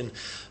Park and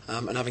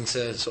having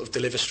to sort of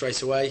deliver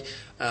straight away.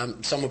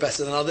 Some were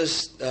better than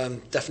others,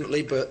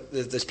 definitely, but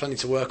there's plenty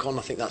to work on.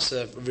 I think that's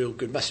a real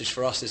good message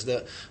for us, is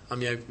that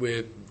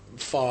we're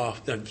far,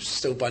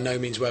 still by no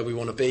means where we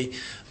want to be,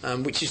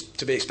 which is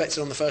to be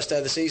expected on the first day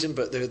of the season,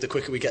 but the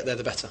quicker we get there,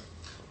 the better.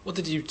 What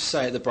did you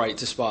say at the break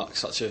to spark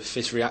such a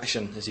fierce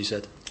reaction, as you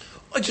said?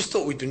 I just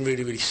thought we'd been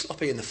really, really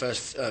sloppy in the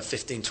first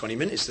 15-20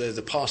 minutes.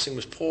 The passing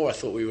was poor. I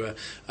thought we were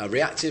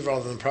reactive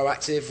rather than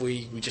proactive.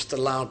 We just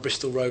allowed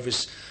Bristol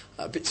Rovers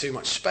a bit too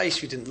much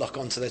space. We didn't lock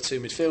onto their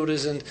 2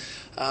 midfielders, and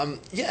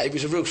it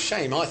was a real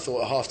shame, I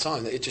thought, at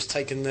half-time that it just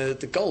taken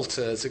the goal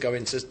to go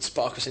in to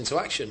spark us into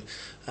action.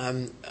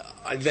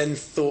 I then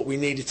thought we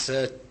needed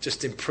to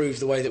just improve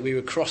the way that we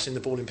were crossing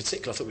the ball in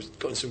particular. I thought we'd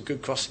gotten some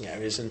good crossing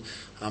areas, and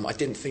I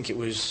didn't think it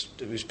was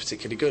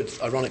particularly good.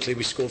 Ironically,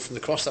 we scored from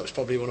the cross. That was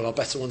probably one of our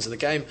better ones of the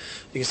game.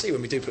 You can see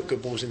when we do put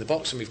good balls in the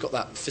box and we've got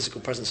that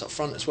physical presence up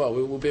front as well,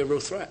 we will be a real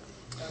threat.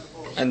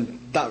 And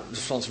that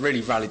response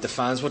really rallied the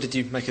fans. What did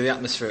you make of the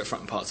atmosphere at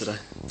Fratton Park today?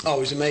 Oh, it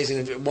was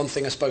amazing. One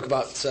thing I spoke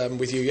about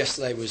with you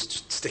yesterday was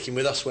just sticking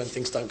with us when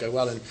things don't go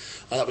well, and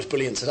that was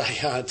brilliant today.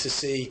 To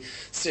see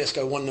us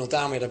go 1-0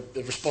 down, we had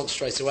a response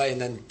straight away,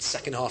 and then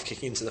second half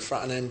kicking into the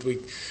Fratton end, we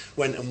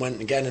went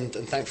again, and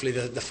thankfully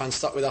the fans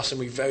stuck with us, and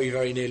we very,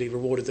 very nearly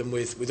rewarded them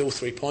with all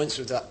 3 points.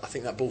 With that, I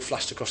think that ball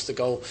flashed across the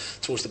goal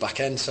towards the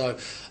back end. So,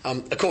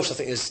 of course, I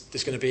think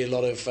there's going to be a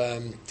lot of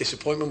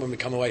disappointment when we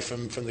come away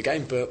from the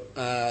game, but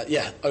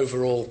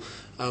overall,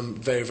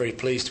 very, very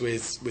pleased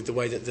with the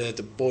way that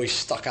the boys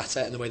stuck at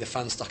it and the way the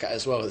fans stuck at it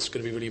as well. It's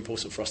going to be really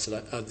important for us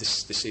today,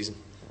 this season.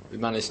 We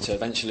managed to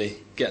eventually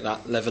get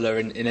that leveller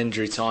in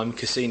injury time.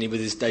 Cassini with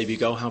his debut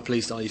goal. How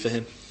pleased are you for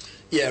him?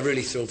 Yeah,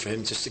 really thrilled for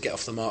him just to get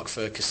off the mark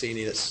for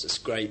Cassini. That's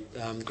great.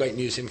 Great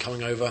news, him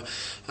coming over,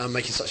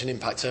 making such an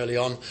impact early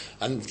on.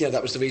 And yeah,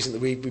 that was the reason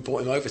that we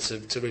brought him over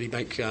to really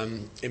make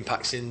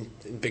impacts in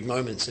big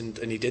moments, and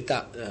he did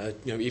that.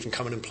 Even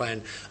coming and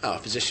playing out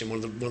of position.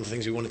 One of the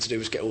things we wanted to do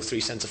was get all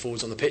three centre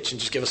forwards on the pitch and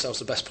just give ourselves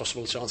the best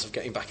possible chance of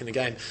getting back in the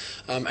game.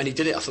 And he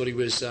did it. I thought he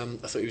was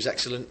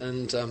excellent,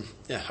 and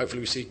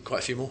hopefully we see quite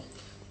a few more.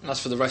 As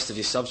for the rest of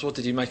your subs, what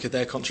did you make of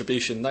their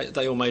contribution?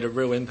 They all made a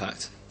real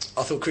impact.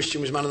 I thought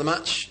Christian was man of the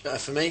match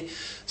for me.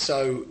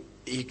 So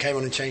he came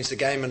on and changed the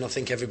game, and I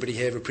think everybody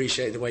here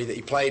appreciated the way that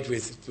he played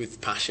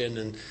with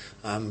passion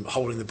and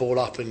holding the ball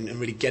up and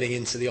really getting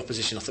into the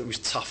opposition. I thought he was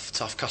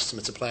tough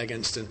customer to play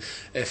against, and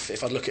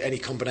if I look at any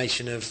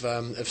combination of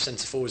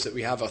centre forwards that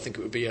we have, I think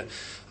it would be a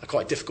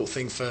quite difficult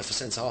thing for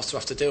centre halves to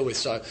have to deal with.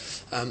 So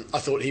I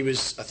thought he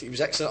was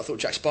excellent. I thought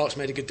Jack Sparks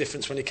made a good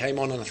difference when he came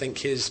on, and I think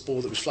his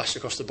ball that was flashed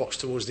across the box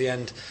towards the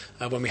end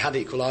when we had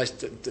equalised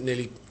that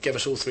nearly gave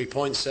us all 3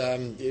 points,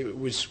 it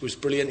was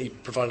brilliant. He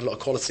provided a lot of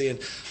quality, and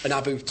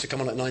Abu to come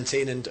on at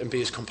 19 and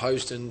be as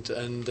composed and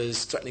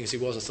as threatening as he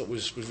was, I thought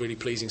was really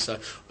pleasing. So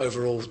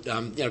overall,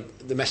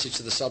 the message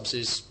to the subs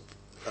is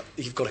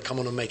you've got to come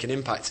on and make an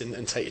impact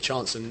and take your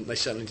chance, and they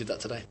certainly did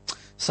that today.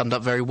 Summed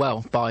up very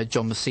well by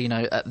John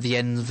Messino at the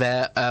end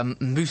there.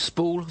 Moose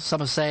ball,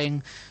 some are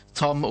saying,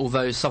 Tom,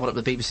 although someone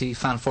at the BBC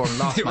fan forum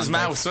last it was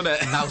Monday, mouse,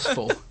 wasn't it? Mouse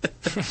ball.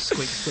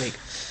 Squeak, squeak.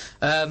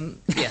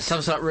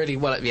 Sums up really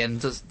well at the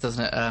end, doesn't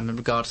it, in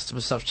regards to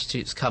the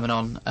substitutes coming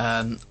on.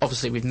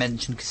 Obviously, we've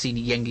mentioned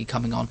Cassini Yengi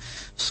coming on,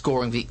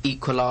 scoring the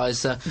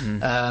equaliser.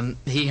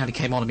 He only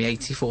came on in the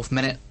 84th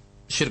minute.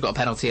 Should have got a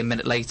penalty a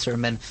minute later,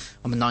 and then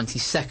on the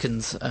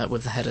 92nd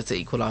with the header to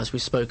equalise.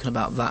 We've spoken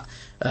about that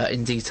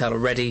in detail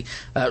already.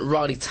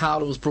 Riley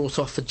Towler was brought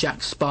off for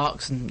Jack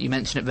Sparks, and you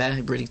mentioned it there.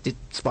 He really did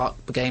spark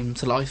the game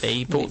to life.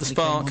 He brought the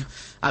spark.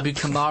 Abu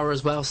Kamara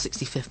as well,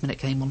 65th minute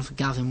came on for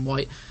Gavin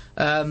White.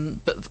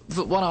 But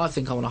the one I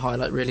think I want to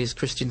highlight really is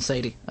Christian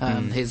Sadie.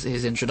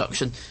 His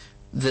introduction,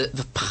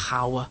 the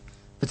power,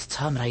 the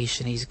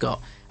determination he's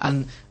got,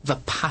 and the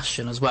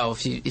passion as well.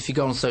 If you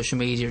go on social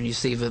media and you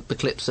see the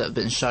clips that have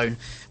been shown,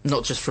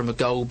 not just from a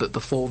goal but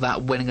before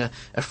that, winning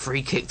a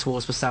free kick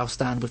towards the south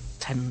stand with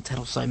 10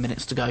 or so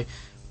minutes to go,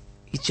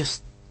 he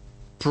just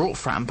brought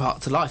Fratton Park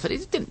to life. And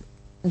it didn't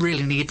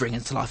really need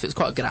bringing to life. It was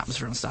quite a good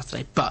atmosphere on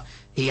Saturday, but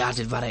he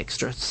added that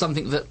extra,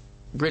 something that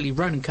really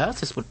Ronan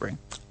Curtis would bring.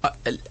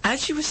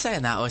 As you were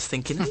saying that, I was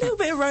thinking a little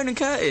bit of Ronan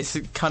Curtis,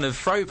 kind of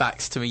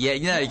throwbacks to me.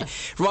 Yeah.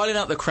 Riling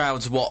up the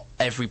crowd's what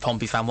every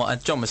Pompey fan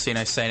wants. John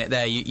Messino's saying it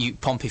there. You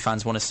Pompey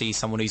fans want to see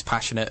someone who's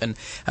passionate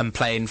and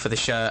playing for the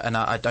shirt, and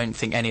I don't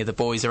think any of the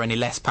boys are any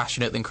less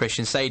passionate than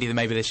Christian Sadie.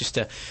 Maybe there's just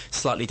a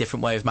slightly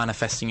different way of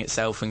manifesting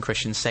itself, and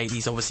Christian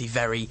Sadie's obviously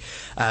very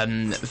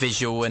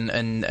visual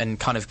and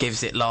kind of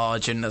gives it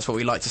large, and that's what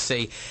we like to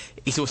see.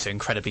 He's also an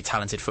incredibly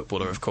talented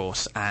footballer, of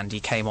course, and he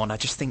came on. I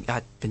just think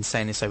I'd been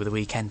saying this over the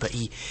weekend, but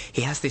he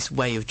has this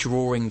way of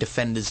drawing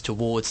defenders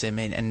towards him,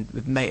 and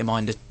a mate of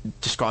mine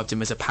described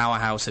him as a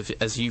powerhouse,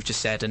 as you've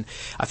just said, and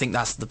I think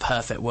that's the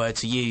perfect word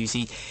to use.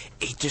 He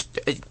just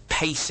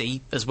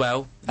pacey as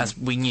well, as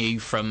we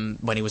knew from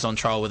when he was on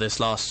trial with us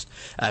last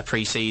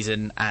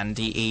pre-season, and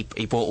he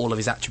brought all of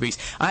his attributes.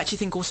 I actually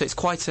think also it's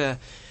quite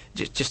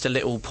just a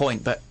little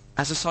point, but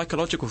as a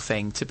psychological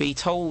thing, to be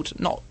told,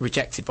 not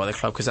rejected by the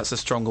club because that's a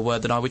stronger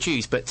word than I would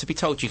use, but to be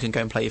told you can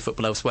go and play your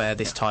football elsewhere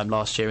this time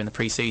last year in the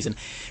pre-season,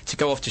 to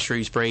go off to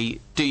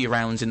Shrewsbury, do your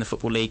rounds in the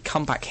Football League,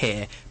 come back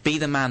here, be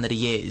the man that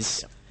he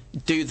is,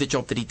 do the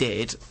job that he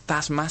did,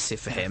 that's massive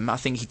for him. I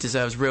think he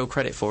deserves real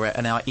credit for it,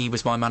 and he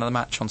was my man of the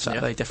match on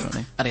Saturday,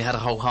 definitely. And he had a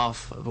whole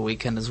half of a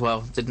weekend as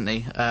well, didn't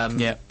he?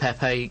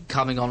 Pepe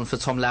coming on for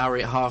Tom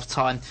Lowry at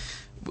half-time.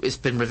 It's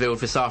been revealed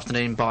this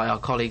afternoon by our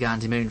colleague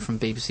Andy Moon from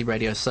BBC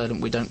Radio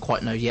Solent. We don't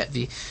quite know yet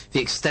the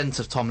extent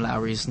of Tom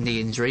Lowry's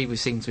knee injury. We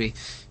seem to be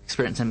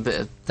experiencing a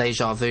bit of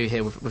deja vu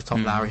here with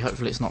Tom Lowry.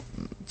 Hopefully it's not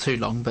too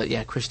long, but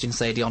yeah, Christian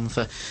Sadie on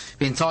for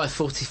the entire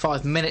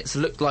 45 minutes. It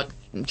looked like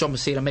John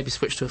Messino maybe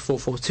switched to a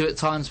 4-4-2 at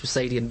times with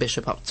Sadie and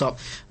Bishop up top,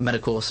 and then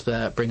of course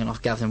bringing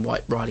off Gavin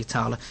White, Riley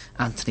Towler,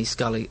 Anthony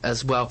Scully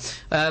as well.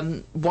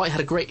 White had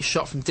a great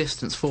shot from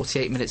distance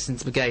 48 minutes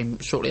into the game,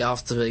 shortly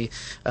after the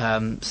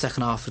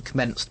second half had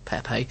commenced,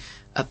 Pepe.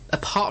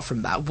 Apart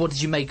from that, what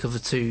did you make of the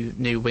two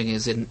new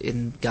wingers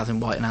in Gavin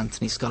White and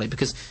Anthony Scully?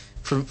 Because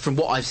from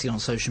what I've seen on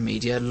social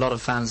media, a lot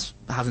of fans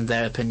having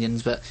their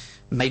opinions, but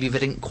maybe they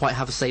didn't quite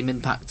have the same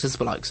impact as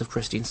the likes of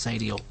Christian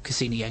Sadie or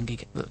Cassini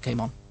Yengi that came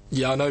on.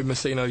 Yeah, I know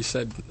Messino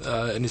said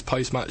in his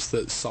post-match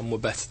that some were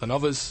better than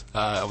others.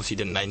 Obviously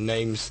didn't name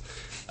names.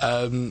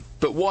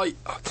 But White,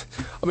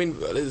 I mean,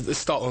 let's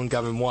start on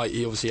Gavin White.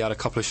 He obviously had a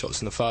couple of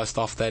shots in the first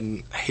half,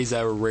 then his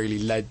error really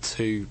led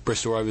to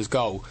Bristol Rovers'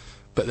 goal.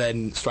 But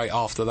then straight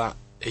after that,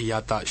 he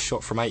had that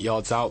shot from 8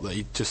 yards out that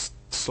he just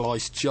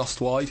sliced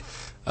just wide.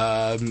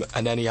 And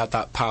then he had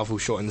that powerful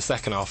shot in the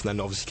second half, and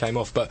then obviously came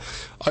off. But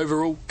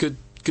overall, good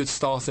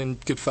starting,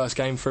 good first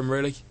game for him,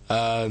 really.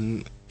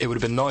 It would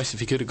have been nice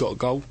if he could have got a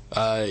goal.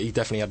 He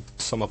definitely had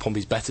some of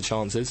Pompey's better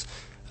chances.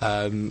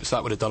 So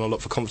that would have done a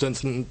lot for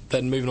confidence. And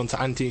then moving on to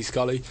Anthony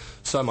Scully,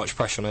 so much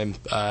pressure on him.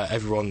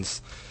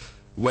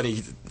 When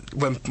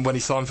he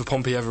signed for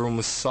Pompey, everyone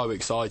was so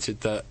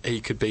excited that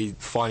he could be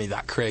finally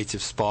that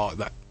creative spark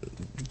that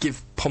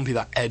give Pompey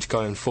that edge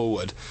going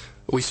forward.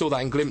 We saw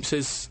that in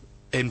glimpses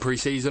in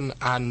pre-season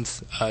and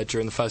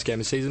during the first game of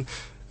the season.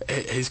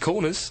 His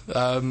corners,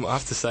 I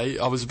have to say,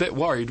 I was a bit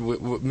worried.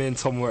 Me and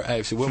Tom were at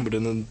AFC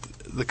Wimbledon, and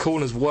the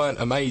corners weren't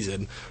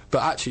amazing,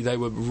 but actually they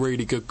were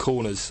really good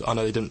corners. I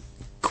know they didn't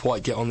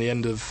quite get on the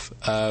end of,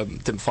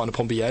 didn't find a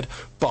Pompey head,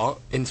 but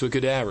into a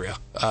good area,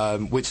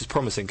 which is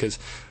promising, because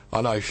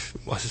I know,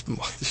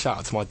 shout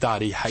out to my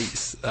dad, he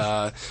hates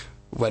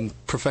when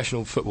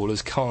professional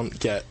footballers can't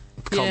be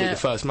the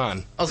first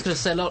man. I was going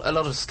to say, a lot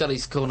of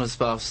Scully's corners,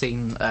 but I've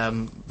seen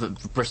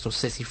the Bristol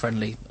City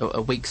friendly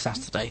a week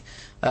Saturday.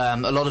 A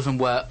lot of them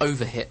were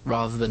over-hit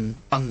rather than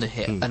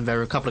under-hit, and there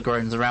were a couple of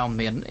groans around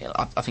me, and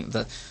I think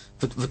the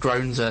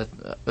groans are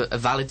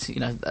valid.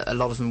 You know, a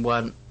lot of them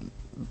weren't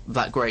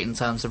that great in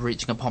terms of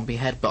reaching a Pompey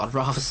head, but I'd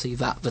rather see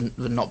that than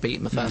not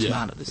beating the first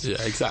man at this.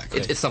 Yeah, exactly.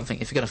 It's something,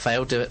 if you're going to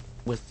fail, do it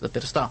with a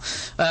bit of style.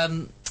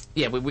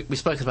 We've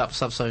spoken about the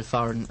subs so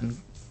far,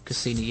 and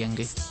Cassini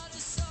Yengi.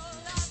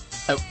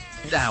 Oh,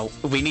 now,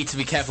 we need to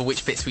be careful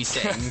which bits we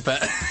sing,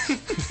 but...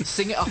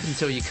 Sing it up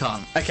until you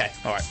can't. Okay,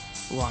 alright.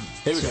 1,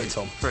 Here we 2, go,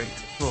 Tom. 3,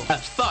 4,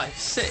 5,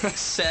 6,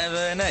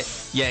 7, 8.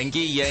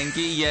 Yengi,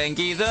 Yengi,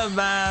 Yengi, the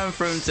man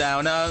from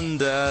down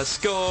under,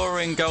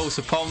 scoring goals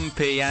for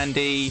Pompey,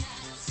 Andy.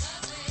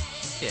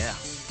 Yeah.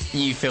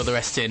 You fill the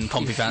rest in,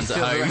 Pompey fans at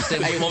home.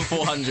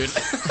 81400.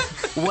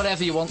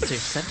 Whatever you want to.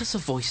 Send us a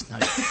voice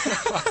note.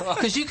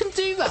 Because you can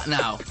do that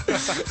now.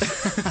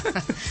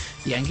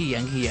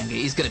 Yengi.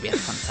 He's going to be a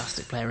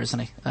fantastic player, isn't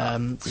he?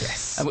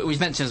 Yes. We've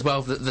mentioned as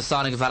well the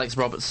signing of Alex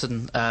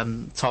Robertson,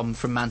 Tom,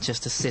 from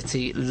Manchester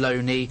City,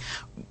 loanee.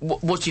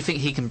 What do you think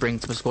he can bring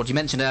to the squad? You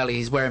mentioned earlier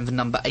he's wearing the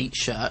number 8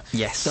 shirt.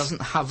 Yes.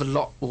 Doesn't have a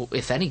lot, or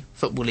if any,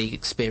 Football League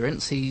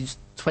experience. He's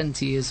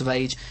 20 years of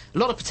age. A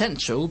lot of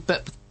potential,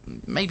 but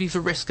maybe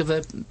the risk of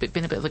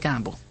being a bit of a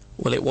gamble.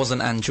 Well, it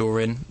wasn't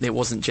Anjorin, it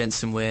wasn't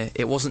Jensen Weir,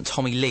 it wasn't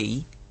Tommy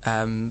Lee,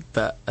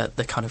 but at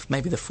the kind of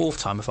maybe the fourth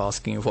time of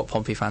asking of what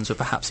Pompey fans were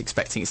perhaps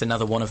expecting. It's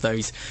another one of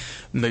those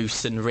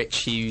Moose and Rich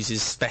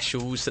Hughes'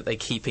 specials that they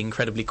keep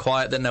incredibly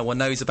quiet, that no one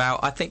knows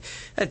about. I think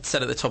I'd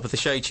said at the top of the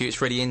show to you,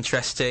 it's really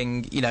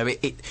interesting. You know,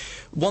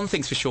 one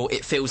thing's for sure,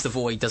 it fills the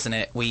void, doesn't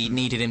it? We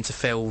needed him to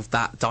fill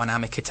that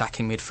dynamic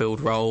attacking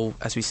midfield role,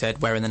 as we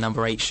said, wearing the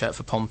number 8 shirt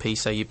for Pompey,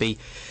 so you'd be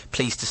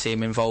pleased to see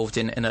him involved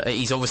in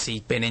he's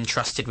obviously been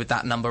entrusted with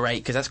that number 8,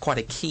 because that's quite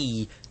a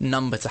key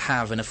number to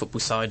have in a football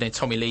side. And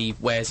Tommy Lee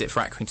wears it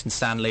for Accrington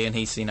Stanley, and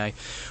he's, you know,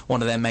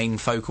 one of their main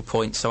focal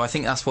points. So I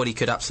think that's what he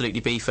could absolutely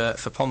be for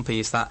Pompey,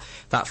 is that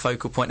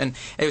focal point. And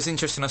it was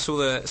interesting, I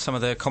saw some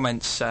of the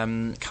comments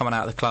coming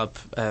out of the club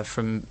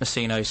from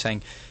Messino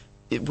saying,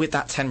 with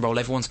that 10 role,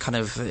 everyone's kind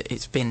of,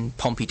 it's been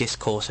Pompey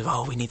discourse of,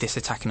 oh, we need this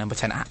attacking number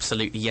 10.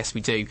 Absolutely, yes,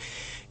 we do.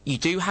 You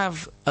do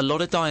have a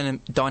lot of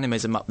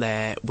dynamism up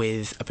there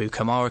with Abu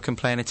Kamara can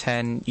play in a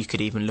 10. You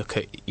could even look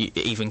at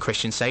even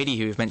Christian Sadie,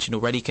 who we've mentioned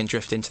already, can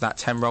drift into that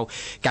 10 role.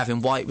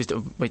 Gavin White,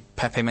 with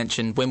Pepe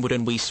mentioned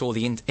Wimbledon, we saw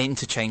the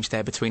interchange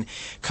there between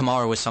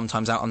Kamara was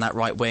sometimes out on that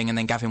right wing, and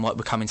then Gavin White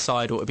would come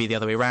inside, or it would be the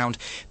other way around.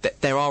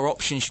 There are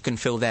options you can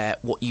fill there.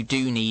 What you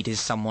do need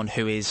is someone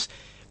who is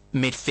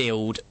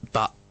midfield,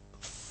 but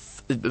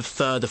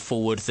further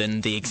forward than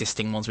the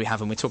existing ones we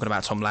have, and we're talking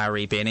about Tom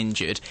Lowry being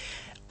injured.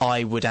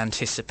 I would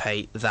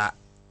anticipate that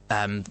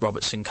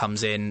Robertson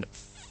comes in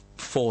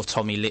for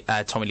Tommy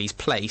Lee's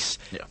place,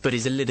 but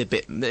is a little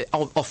bit,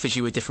 offers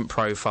you a different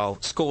profile,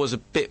 scores a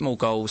bit more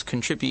goals,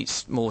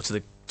 contributes more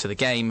to the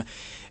game,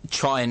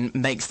 try and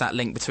makes that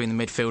link between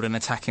the midfield and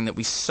attacking that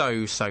we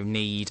so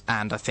need.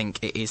 And I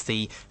think it is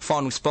the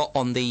final spot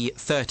on the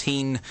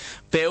 13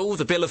 bill,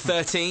 the bill of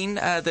 13.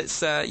 And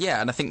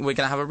I think we're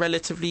going to have a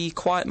relatively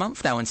quiet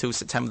month now until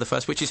September the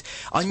 1st, which is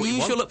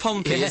unusual at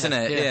Pompey, isn't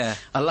it? Yeah.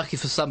 Unlucky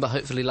for some, but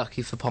hopefully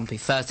lucky for Pompey.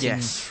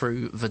 13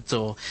 through the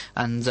door,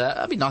 and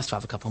it'd be nice to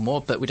have a couple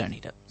more, but we don't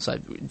need it. So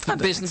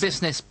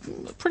business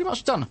pretty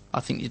much done,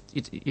 I think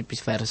you'd be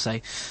fair to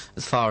say,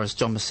 as far as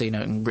John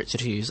Messino and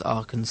Richard Hughes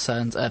are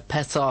concerned.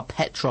 Petar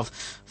Petrov,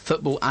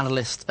 football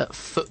analyst at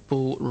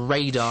Football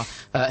Radar,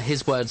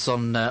 his words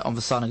on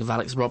the signing of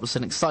Alex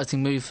Robertson.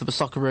 Exciting move for the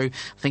Socceroo.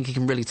 I think he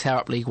can really tear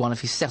up League One if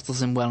he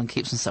settles in well and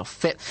keeps himself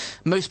fit.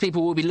 Most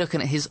people will be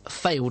looking at his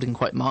failed, in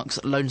quote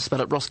marks, loan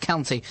spell at Ross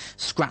County,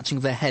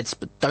 scratching their heads,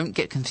 but don't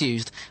get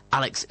confused.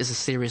 Alex is a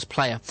serious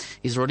player.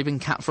 He's already been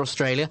capped for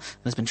Australia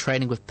and has been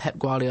training with Pep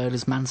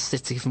Guardiola's Man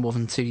City for more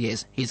than 2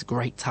 years. He's a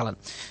great talent.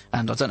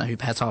 And I don't know who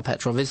Petar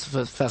Petrov is, for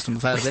the first time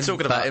I've heard of him. We were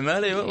talking about him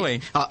earlier, weren't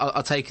we?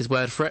 I'll take his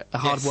word for it. A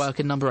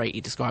hard-working number 8.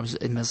 He describes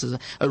him as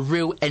a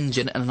real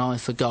engine and an eye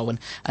for goal. And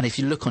if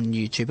you look on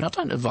YouTube, and I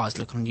don't advise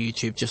looking on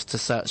YouTube just to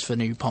search for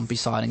new Pompey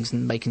signings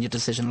and making your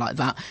decision like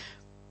that,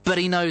 but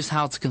he knows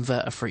how to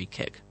convert a free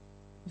kick.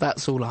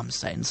 That's all I'm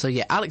saying. So,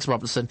 yeah, Alex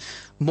Robertson,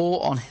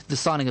 more on the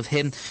signing of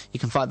him. You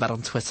can find that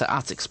on Twitter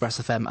at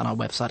ExpressFM and our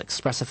website,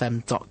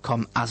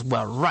 expressfm.com as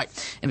well.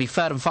 Right, in the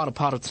third and final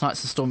part of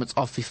tonight's instalment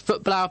of the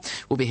Football Hour,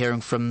 we'll be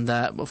hearing from,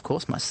 of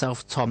course,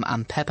 myself, Tom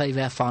and Pepe,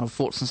 their final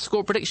thoughts and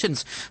score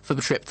predictions for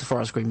the trip to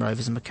Forest Green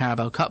Rovers in the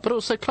Carabao Cup, but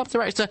also club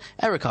director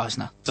Eric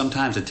Eisner.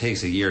 Sometimes it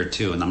takes a year or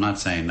two, and I'm not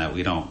saying that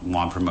we don't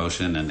want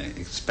promotion and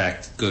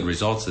expect good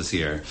results this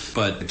year,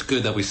 but it's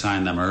good that we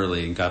signed them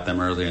early and got them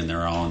early, and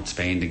they're all in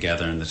Spain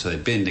together, and so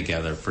they've been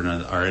together for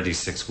already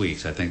 6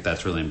 weeks. I think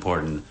that's really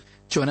important.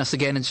 Join us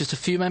again in just a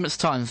few moments'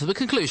 time for the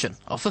conclusion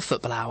of the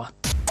Football Hour.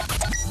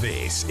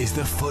 This is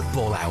the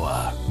Football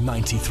Hour,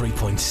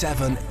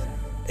 93.7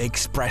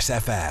 Express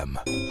FM.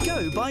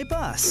 Go by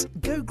bus.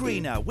 Go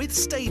greener with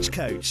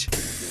Stagecoach.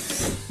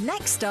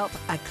 Next stop,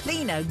 a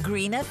cleaner,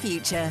 greener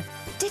future.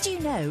 Did you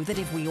know that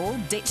if we all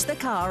ditch the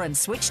car and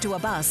switch to a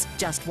bus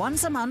just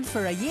once a month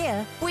for a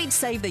year, we'd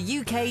save the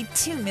UK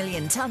 2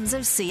 million tonnes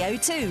of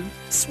CO2?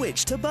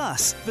 Switch to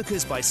bus,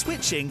 because by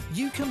switching,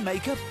 you can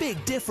make a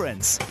big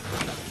difference.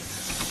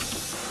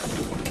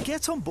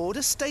 Get on board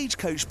a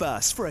Stagecoach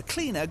bus for a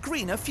cleaner,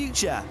 greener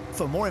future.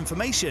 For more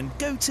information,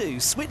 go to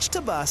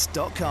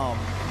switchtobus.com.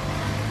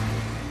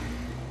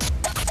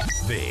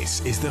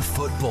 This is the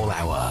Football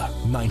Hour,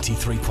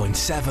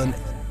 93.7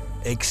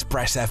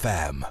 Express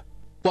FM.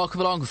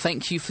 Welcome along.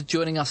 Thank you for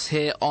joining us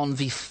here on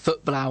the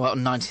Football Hour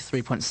on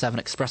 93.7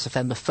 Express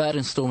FM, the third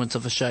instalment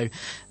of the show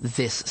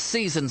this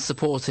season,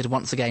 supported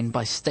once again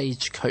by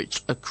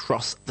Stagecoach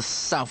across the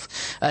south.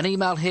 An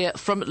email here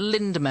from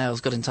Linda Mails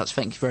got in touch.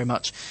 Thank you very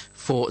much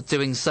for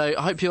doing so.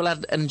 I hope you all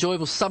had an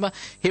enjoyable summer.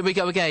 Here we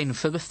go again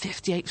for the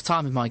 58th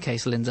time in my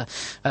case, Linda.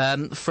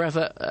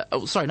 Forever.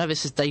 Sorry, no,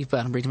 this is Dave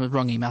Byrne. I'm reading the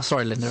wrong email.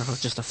 Sorry, Linda, if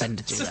I've just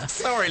offended you there.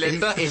 Sorry,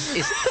 Linda.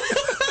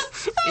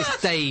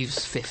 It's Dave's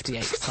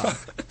 58th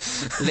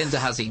time. Linda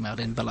has emailed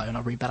in below, and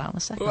I'll read that out in a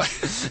second.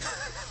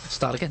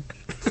 Start again.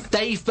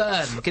 Dave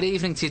Byrne. Good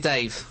evening to you,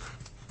 Dave.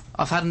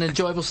 I've had an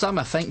enjoyable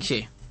summer, thank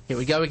you. Here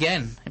we go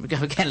again,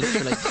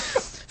 literally.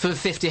 For the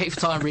 58th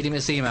time reading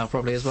this email,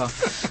 probably, as well.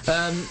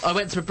 I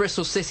went to a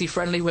Bristol City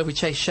friendly where we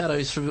chased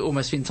shadows for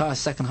almost the entire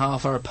second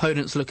half. Our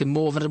opponents looking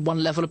more than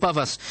one level above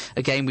us.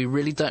 Again, we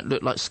really don't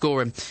look like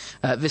scoring.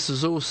 This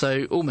was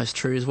also almost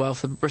true as well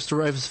for the Bristol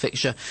Rovers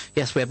fixture.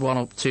 Yes, we had one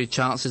or two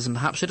chances and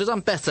perhaps should have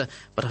done better,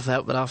 but I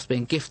felt that after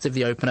being gifted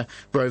the opener,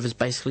 Rovers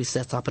basically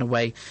set up in a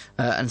way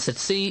and said,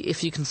 see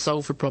if you can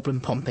solve the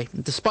problem, Pompey.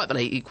 And despite the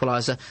late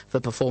equaliser,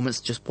 the performance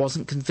just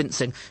wasn't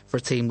convincing for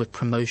a team with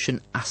promotion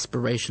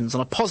aspirations.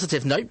 On a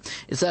positive note,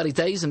 it's early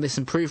days and this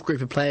improved group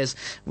of players,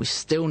 we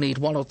still need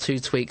one or two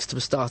tweaks to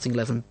the starting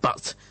 11,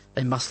 but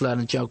they must learn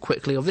and gel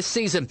quickly, or this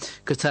season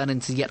could turn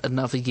into yet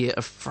another year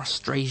of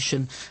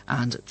frustration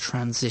and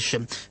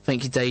transition.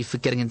 Thank you, Dave, for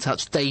getting in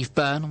touch. Dave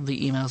Byrne on the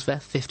emails there,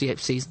 58th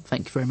season.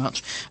 Thank you very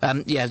much.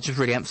 Just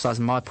really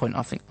emphasising my point.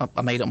 I think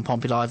I made it on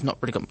Pompey Live. Not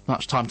really got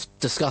much time to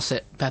discuss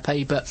it,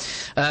 Pepe, but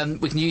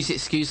we can use the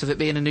excuse of it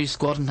being a new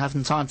squad and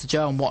having time to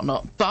gel and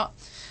whatnot. But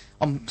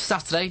on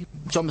Saturday,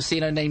 John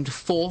Messino named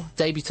 4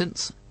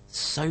 debutants.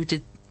 So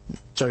did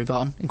Joey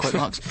Barton, in quote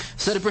marks.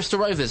 So did Bristol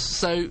Rovers.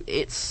 So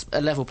it's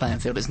a level playing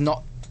field. It's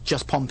not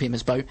just Pompey in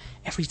this boat.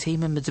 Every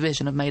team in the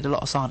division have made a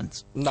lot of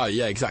signings. No,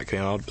 yeah, exactly.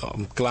 And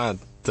I'm glad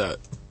that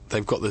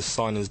they've got the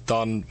signings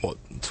done,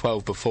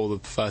 12 before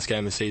the first game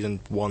of the season.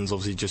 One's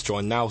obviously just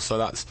joined now, so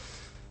that's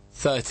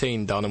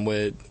 13 done, and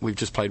we've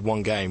just played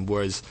one game,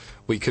 whereas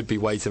we could be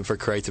waiting for a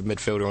creative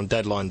midfielder on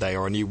deadline day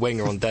or a new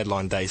winger on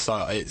deadline day.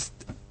 So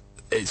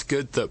it's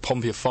good that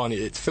Pompey are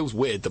finally... It feels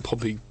weird that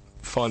Pompey...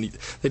 Finally,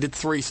 they did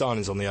 3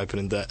 signings on the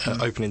opening day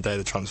of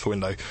the transfer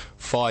window,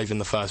 5 in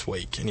the first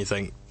week, and you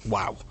think,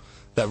 wow,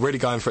 they're really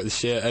going for it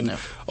this year. And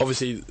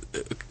obviously,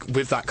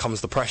 with that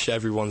comes the pressure.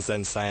 Everyone's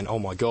then saying, oh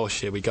my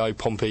gosh, here we go,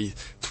 Pompey,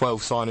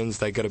 12 signings,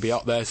 they're going to be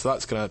up there, so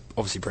that's going to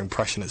obviously bring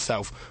pressure in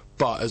itself.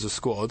 But as a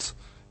squad,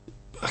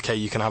 okay,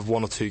 you can have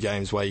 1 or 2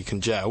 games where you can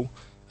gel,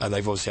 and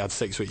they've obviously had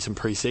 6 weeks in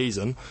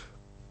pre-season,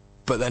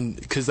 but then,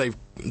 because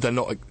they're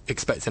not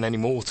expecting any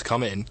more to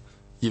come in,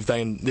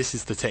 this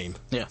is the team.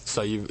 Yeah.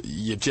 So you're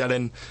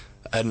gelling,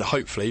 and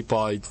hopefully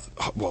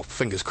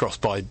fingers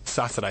crossed, by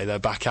Saturday they're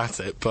back at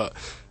it. But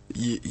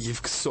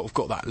you've sort of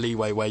got that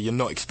leeway where you're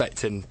not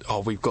expecting,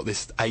 we've got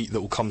this 8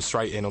 that will come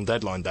straight in on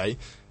deadline day,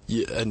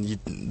 and you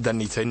then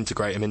need to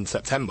integrate him in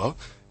September.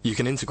 You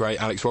can integrate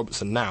Alex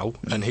Robertson now,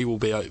 and he will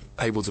be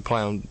able to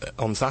play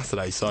on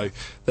Saturday. So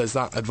there's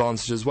that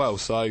advantage as well.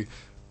 So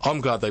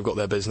I'm glad they've got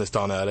their business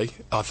done early.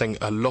 I think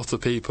a lot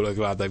of people are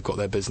glad they've got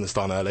their business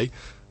done early.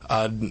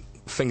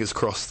 Fingers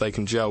crossed they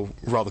can gel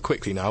rather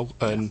quickly now,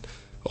 and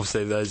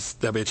obviously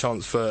there'll be a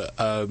chance for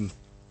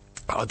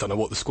I don't know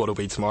what the squad will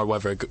be tomorrow,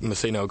 whether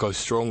Messina will go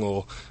strong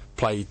or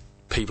play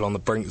people on the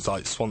brink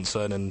like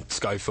Swanson and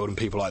Schofield and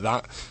people like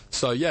that.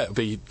 So yeah, it'll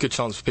be a good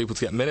chance for people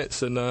to get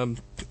minutes,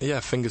 and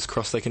fingers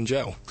crossed they can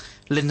gel.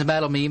 Linda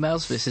Bell on my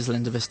emails. This is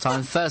Linda this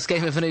time. First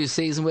game of a new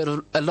season with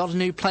a lot of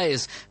new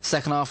players.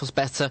 Second half was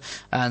better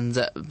and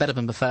better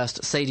than the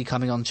first. Sadie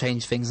coming on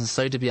changed things, and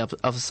so did the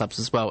other subs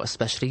as well,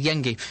 especially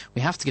Yengi.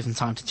 We have to give him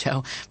time to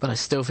gel, but I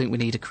still think we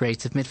need a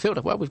creative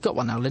midfielder. Well, we've got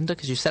one now, Linda,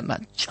 because you sent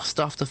that just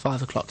after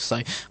 5 o'clock, so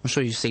I'm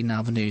sure you've seen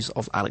now the news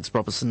of Alex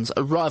Robertson's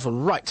arrival.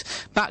 Right,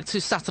 back to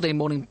Saturday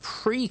morning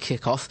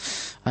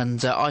pre-kick-off,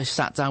 and I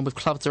sat down with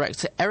club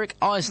director Eric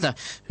Eisner,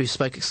 who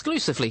spoke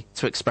exclusively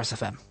to Express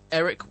FM.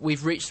 Eric,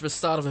 we've reached the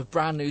start of a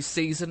brand new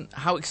season.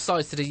 How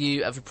excited are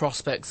you at the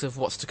prospects of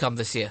what's to come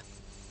this year?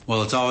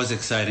 Well, it's always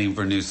exciting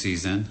for a new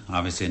season,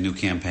 obviously a new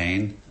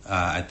campaign.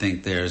 I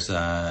think there's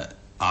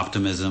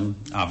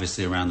optimism,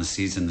 obviously, around the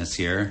season this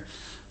year.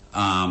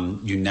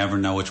 You never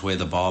know which way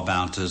the ball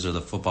bounces or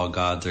the football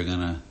gods are going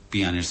to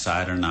be on your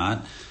side or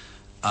not.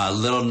 A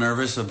little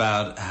nervous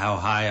about how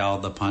high all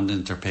the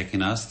pundits are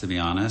picking us, to be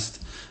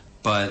honest,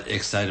 but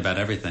excited about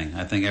everything.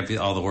 I think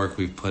all the work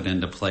we've put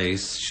into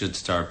place should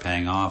start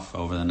paying off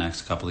over the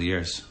next couple of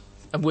years.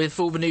 And with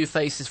all the new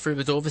faces through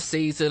the door this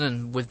season,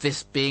 and with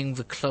this being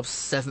the club's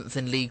 7th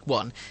in League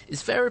One,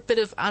 is there a bit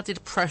of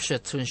added pressure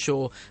to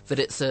ensure that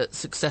it's a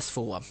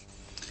successful one?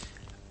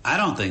 I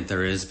don't think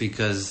there is,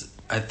 because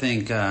I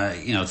think,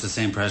 it's the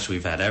same pressure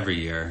we've had every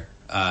year.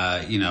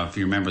 If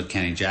you remember with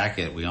Kenny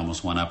Jackett, we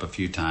almost went up a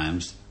few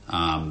times.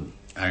 I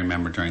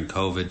remember during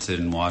COVID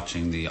sitting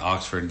watching the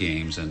Oxford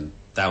games, and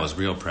that was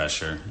real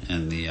pressure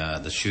in the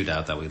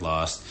shootout that we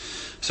lost.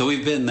 So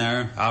we've been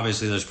there.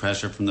 Obviously, there's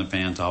pressure from the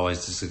fans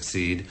always to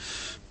succeed.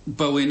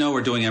 But we know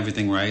we're doing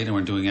everything right, and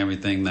we're doing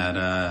everything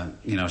that,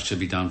 should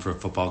be done for a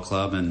football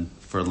club and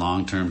for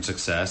long-term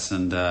success.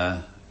 And,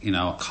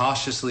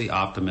 cautiously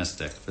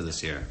optimistic for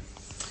this year.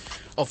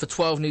 Of the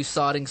 12 new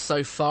signings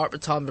so far at the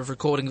time of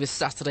recording this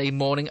Saturday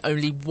morning,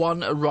 only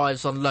one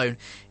arrives on loan.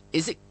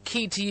 Is it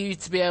key to you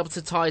to be able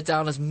to tie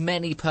down as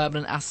many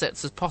permanent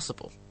assets as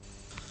possible?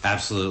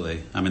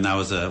 Absolutely. I mean, that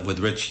was with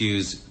Rich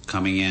Hughes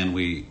coming in,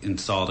 we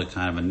installed a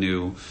kind of a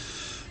new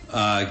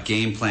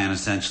game plan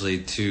essentially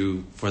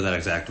for that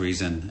exact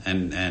reason,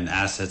 and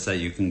assets that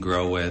you can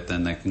grow with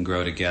and that can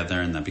grow together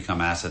and that become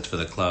assets for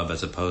the club,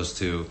 as opposed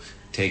to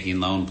taking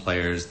loan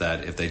players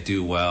that if they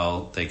do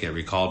well, they get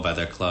recalled by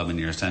their club and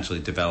you're essentially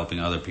developing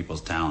other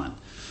people's talent.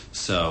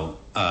 So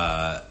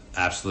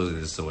absolutely,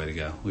 this is the way to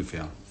go, we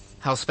feel.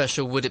 How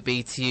special would it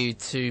be to you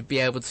to be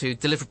able to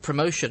deliver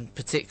promotion,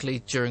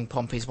 particularly during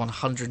Pompey's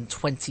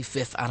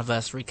 125th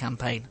anniversary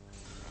campaign?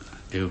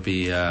 It would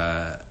be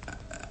a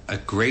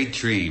great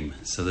dream.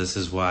 So this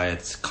is why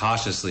it's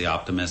cautiously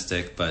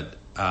optimistic, but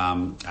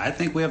I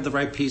think we have the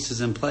right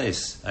pieces in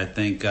place. I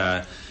think,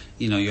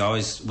 you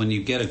always, when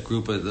you get a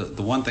group of,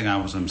 the one thing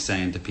I'm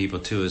saying to people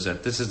too is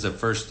that this is the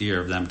first year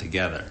of them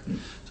together.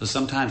 So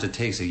sometimes it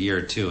takes a year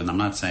or two, and I'm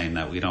not saying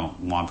that we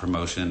don't want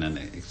promotion and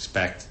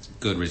expect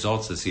good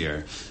results this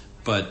year,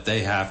 but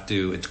they have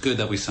to. It's good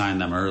that we signed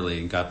them early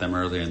and got them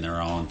early, and they're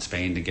all in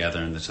Spain together,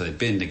 and so they've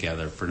been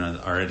together for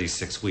already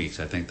 6 weeks.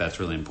 I think that's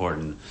really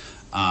important.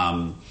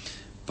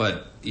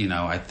 But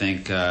I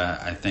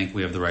think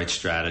we have the right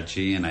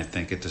strategy, and I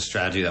think it's a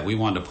strategy that we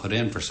wanted to put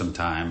in for some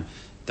time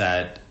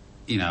that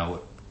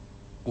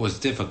was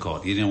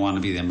difficult. You didn't want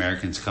to be the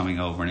Americans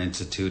coming over and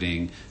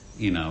instituting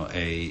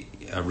a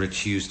Rich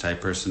Hughes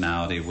type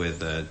personality with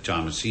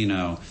John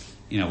Messino.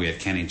 We had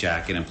Kenny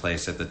Jackett in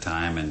place at the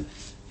time, and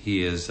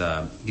he's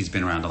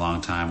been around a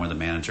long time where the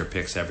manager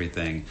picks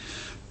everything.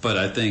 But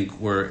I think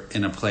we're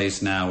in a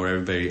place now where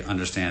everybody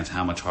understands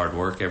how much hard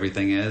work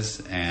everything is,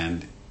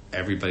 and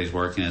everybody's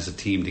working as a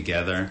team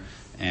together.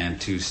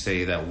 And to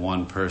say that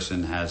one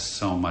person has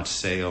so much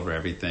say over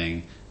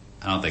everything,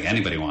 I don't think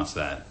anybody wants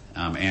that.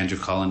 Andrew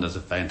Cullen does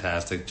a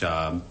fantastic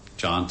job.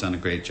 John's done a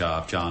great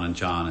job. John and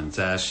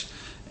Zesh.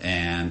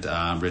 And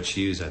Rich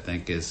Hughes, I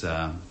think, is,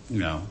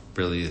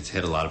 really has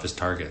hit a lot of his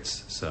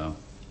targets. So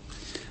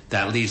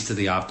that leads to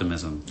the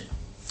optimism.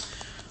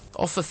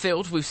 Off the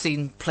field, we've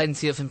seen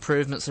plenty of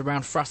improvements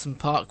around Fratton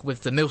Park,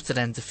 with the Milton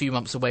end a few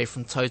months away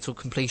from total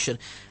completion.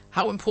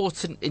 How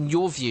important, in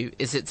your view,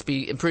 is it to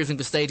be improving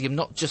the stadium,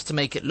 not just to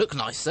make it look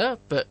nicer,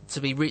 but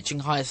to be reaching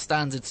higher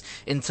standards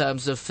in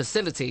terms of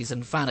facilities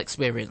and fan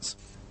experience?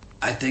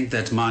 I think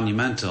that's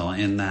monumental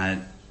in that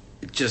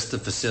just the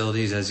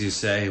facilities, as you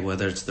say,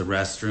 whether it's the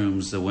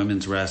restrooms, the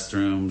women's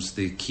restrooms,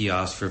 the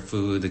kiosks for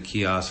food, the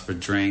kiosks for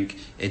drink,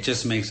 it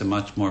just makes a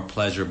much more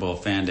pleasurable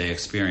fan day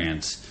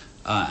experience.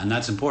 And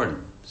that's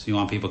important. So you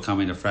want people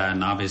coming to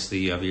Fratton. Obviously,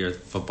 you have your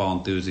football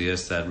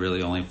enthusiasts that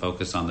really only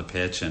focus on the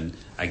pitch, and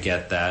I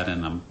get that,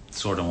 and I'm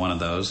sort of one of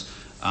those.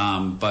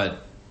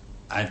 But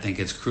I think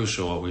it's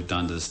crucial what we've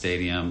done to the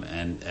stadium,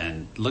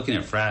 and looking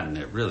at Fratton,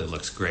 it really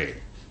looks great.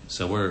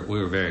 So we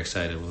were very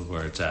excited with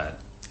where it's at.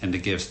 And to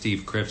give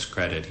Steve Cripps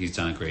credit, he's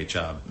done a great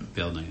job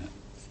building it.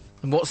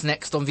 And what's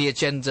next on the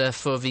agenda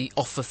for the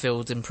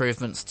off-the-field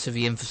improvements to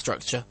the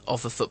infrastructure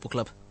of the football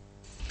club?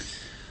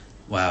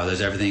 Wow,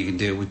 there's everything you can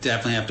do. We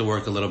definitely have to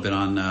work a little bit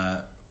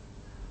on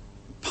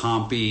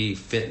Pompey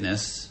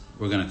fitness,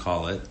 we're going to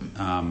call it.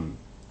 We're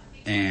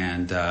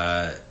going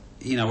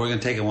to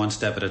take it one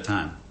step at a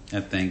time. I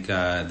think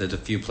there's a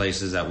few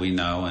places that we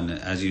know, and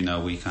as you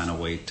know, we kind of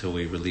wait till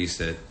we release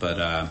it.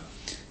 But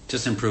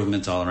just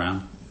improvements all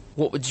around.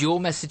 What would your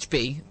message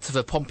be to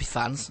the Pompey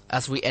fans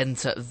as we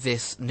enter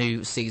this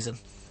new season?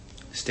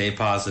 Stay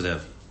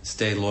positive.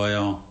 Stay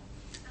loyal.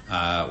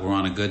 We're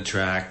on a good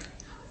track.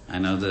 I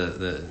know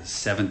the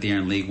 7th year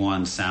in League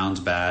One sounds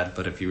bad,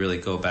 but if you really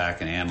go back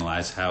and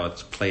analyze how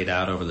it's played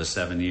out over the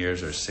 7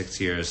 years or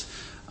 6 years,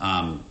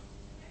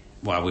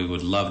 while we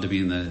would love to be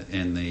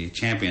in the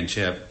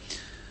championship,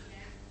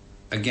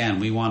 again,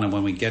 we want to,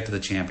 when we get to the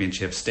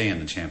championship, stay in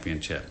the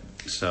championship.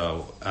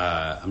 So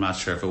I'm not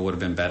sure if it would have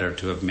been better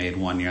to have made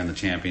 1 year in the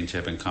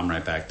championship and come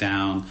right back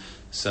down.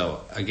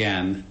 So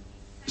again,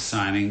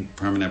 signing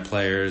permanent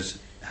players,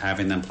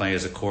 having them play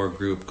as a core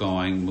group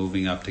going,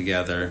 moving up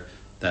together,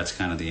 that's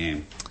kind of the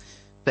aim.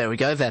 There we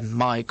go then,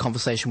 my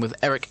conversation with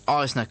Eric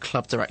Eisner,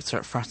 Club Director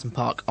at Fratton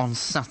Park on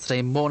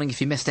Saturday morning. If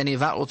you missed any of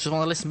that or just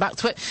want to listen back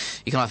to it,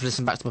 you can either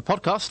listen back to the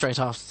podcast straight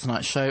after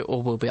tonight's show,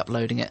 or we'll be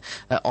uploading it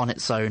on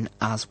its own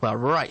as well.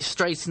 Right,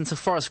 straight into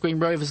Forest Green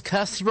Rovers.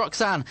 Kirsty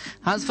Roxanne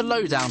has the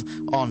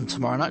lowdown on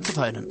tomorrow night's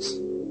opponents.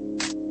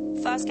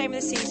 First game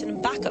of the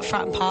season back at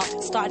Fratton Park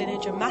started in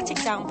a dramatic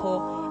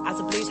downpour as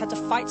the Blues had to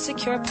fight to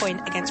secure a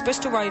point against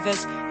Bristol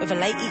Rovers with a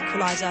late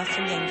equaliser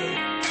from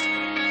Yengi.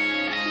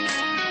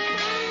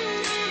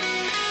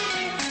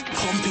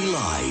 Pompey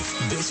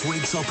Live, this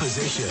week's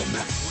opposition.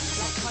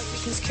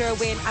 We can secure a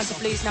win as the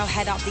Blues now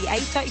head up the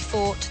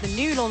A34 to the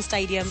New Lawn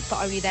Stadium for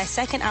only their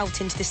second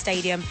outing to the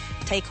stadium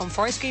to take on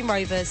Forest Green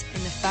Rovers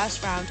in the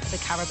first round of the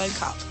Carabao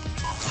Cup.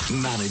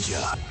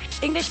 Manager.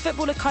 English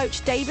footballer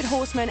coach David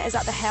Horseman is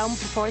at the helm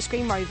for Forest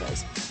Green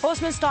Rovers.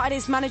 Horseman started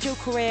his managerial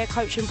career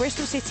coaching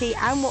Bristol City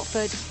and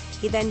Watford.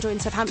 He then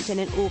joined Southampton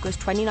in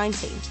August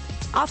 2019.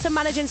 After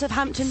managing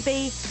Southampton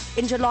B,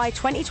 in July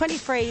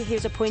 2023, he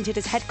was appointed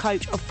as head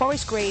coach of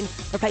Forest Green,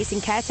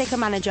 replacing caretaker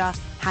manager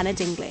Hannah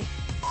Dingley.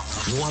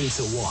 One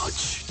to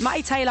watch.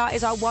 Matty Taylor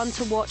is our one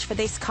to watch for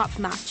this cup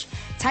match.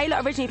 Taylor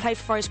originally played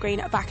for Forest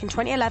Green back in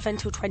 2011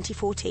 till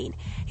 2014.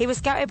 He was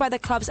scouted by the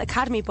club's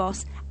academy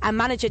boss, and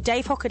manager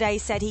Dave Hockaday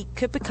said he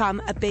could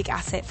become a big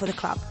asset for the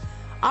club.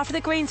 After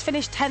the Greens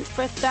finished 10th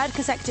for a third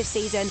consecutive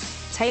season,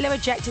 Taylor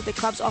rejected the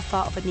club's offer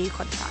of a new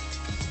contract.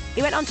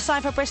 He went on to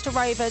sign for Bristol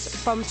Rovers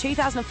from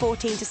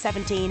 2014 to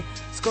 17,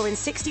 scoring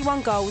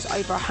 61 goals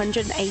over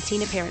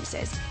 118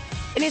 appearances.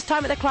 In his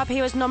time at the club,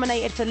 he was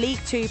nominated for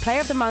League Two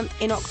Player of the Month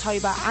in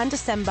October and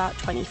December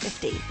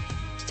 2015.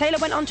 Taylor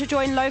went on to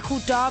join local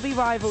derby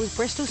rivals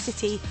Bristol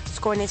City,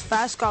 scoring his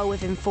first goal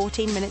within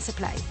 14 minutes of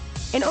play.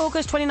 In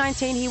August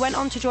 2019, he went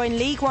on to join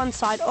League One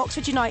side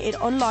Oxford United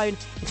on loan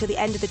until the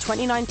end of the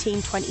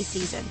 2019-20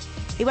 season.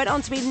 He went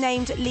on to be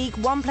named League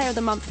One Player of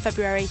the Month for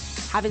February,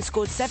 having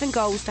scored 7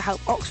 goals to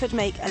help Oxford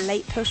make a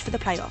late push for the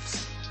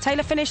playoffs.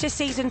 Taylor finished this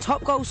season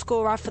top goal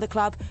scorer for the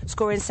club,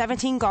 scoring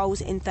 17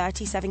 goals in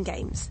 37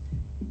 games.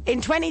 In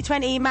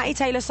 2020, Matty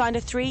Taylor signed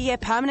a 3-year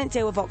permanent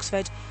deal with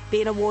Oxford,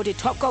 being awarded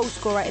top goal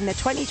scorer in the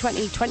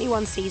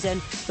 2020-21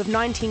 season with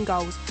 19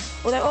 goals.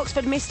 Although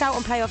Oxford missed out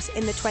on playoffs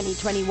in the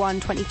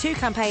 2021-22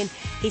 campaign,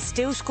 he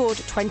still scored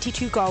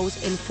 22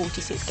 goals in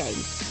 46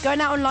 games.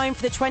 Going out on loan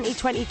for the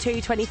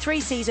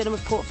 2022-23 season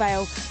with Port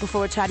Vale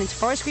before returning to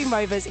Forest Green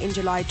Rovers in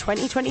July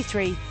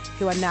 2023,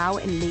 who are now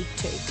in League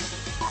Two.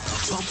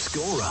 Top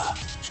scorer.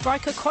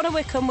 Striker Connor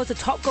Wickham was the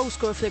top goal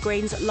scorer for the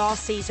Greens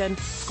last season,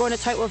 scoring a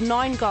total of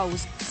 9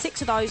 goals,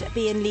 6 of those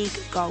being league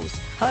goals.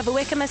 However,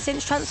 Wickham has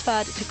since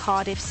transferred to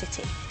Cardiff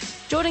City.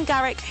 Jordan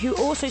Garrick, who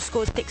also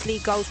scored 6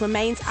 league goals,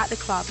 remains at the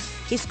club.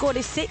 He scored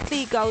his 6th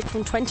league goals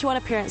from 21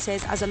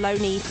 appearances as a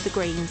loanee for the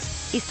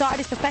Greens. He started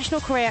his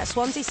professional career at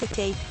Swansea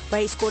City,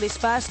 where he scored his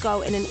first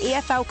goal in an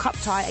EFL Cup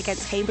tie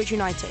against Cambridge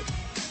United.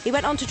 He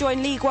went on to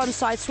join League One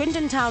side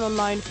Swindon Town on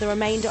loan for the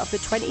remainder of the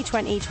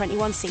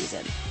 2020-21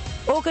 season.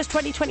 August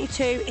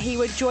 2022, he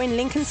would join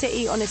Lincoln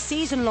City on a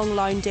season-long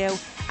loan deal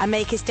and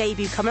make his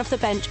debut coming off the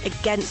bench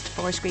against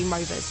Forest Green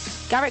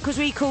Rovers. Garrick was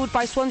recalled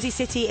by Swansea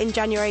City in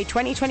January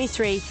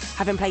 2023,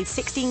 having played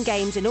 16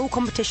 games in all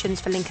competitions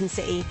for Lincoln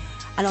City,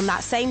 and on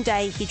that same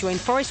day he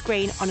joined Forest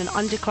Green on an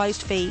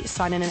undisclosed fee,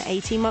 signing an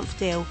 18-month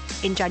deal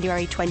in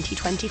January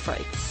 2023.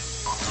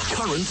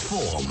 Current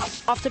form.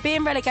 After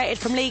being relegated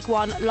from League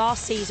One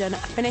last season,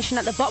 finishing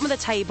at the bottom of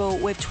the table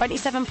with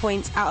 27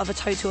 points out of a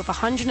total of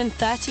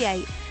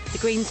 138, the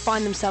Greens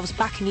find themselves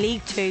back in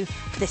League Two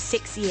for the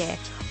 6th year,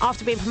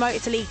 after being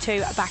promoted to League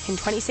Two back in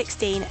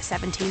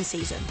 2016-17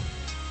 season.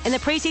 In the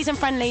pre-season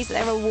friendlies,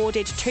 they were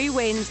awarded 2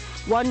 wins,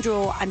 1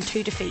 draw and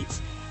 2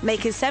 defeats,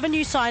 making 7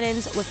 new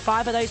signings, with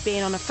 5 of those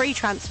being on a free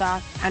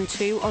transfer and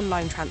 2 on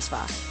loan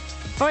transfer.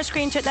 Forest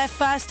Green took their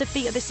first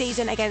defeat of the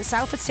season against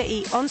Salford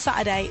City on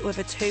Saturday with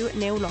a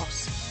 2-0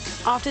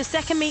 loss. After the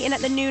second meeting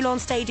at the New Lawn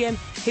Stadium,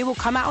 who will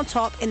come out on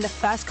top in the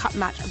first cup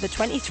match of the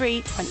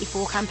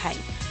 23-24 campaign?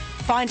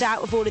 Find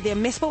out with all of the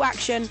unmissable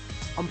action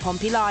on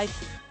Pompey Live.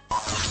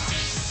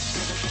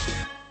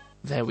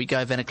 There we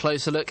go, then a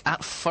closer look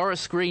at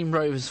Forest Green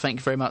Rovers. Thank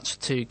you very much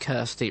to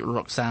Kirsty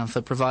Roxanne for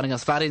providing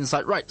us that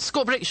insight. Right,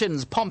 score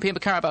predictions. Pompey in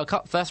the Carabao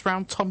Cup, first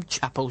round, Tom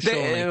Chappell,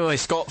 surely.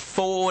 It's got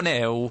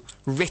 4-0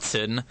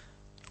 written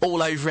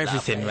all over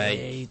everything,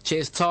 mate.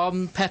 Cheers,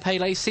 Tom. Pepe,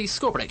 Lacey,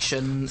 score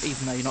prediction,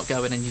 even though you're not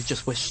going and you've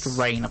just wished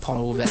rain upon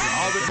all of it.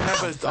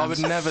 I would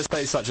never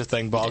say such a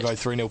thing, but I'll go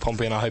 3-0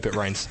 Pompey and I hope it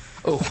rains.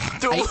 Oh,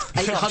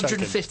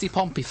 850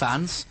 Pompey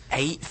fans.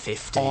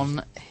 850.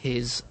 On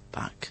his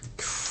back.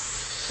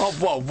 Oh,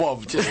 whoa.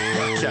 Okay.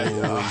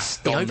 I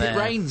hope it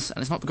rains,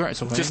 and it's not the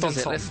greatest of rain, Just on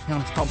is top. it? Let's be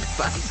honest, Pompey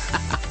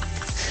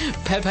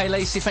fans. Pepe,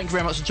 Lacey, thank you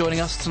very much for joining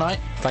us tonight.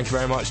 Thank you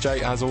very much,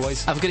 Jake, as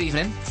always. Have a good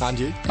evening. And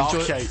you.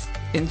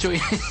 Enjoy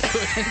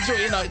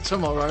your night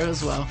tomorrow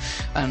as well.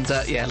 And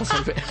let's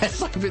hope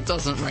it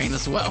doesn't rain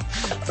as well.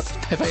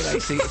 Pepe,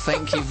 Lacey,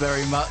 thank you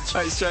very much.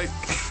 Thanks, Jake.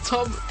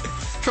 Tom,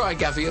 try and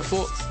gather your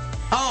thoughts.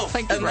 Oh,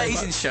 thank you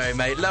amazing show,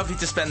 mate. Lovely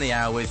to spend the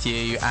hour with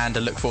you, and I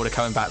look forward to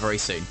coming back very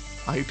soon.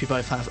 I hope you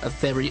both have a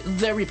very,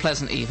 very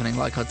pleasant evening,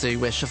 like I do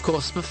wish. Of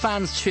course, the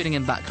fans tuning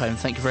in back home,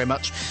 thank you very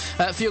much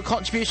for your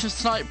contributions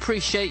tonight.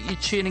 Appreciate you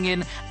tuning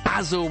in,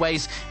 as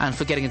always, and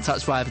for getting in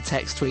touch via the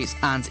text, tweets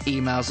and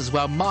emails as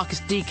well. Marcus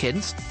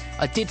Deakins,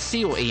 I did see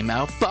your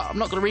email, but I'm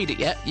not going to read it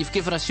yet. You've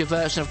given us your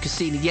version of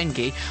Cassini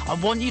Yengi. I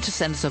want you to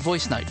send us a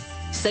voice note.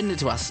 Send it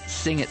to us.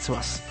 Sing it to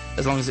us.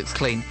 As long as it's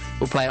clean.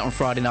 We'll play it on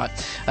Friday night.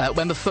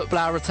 When the football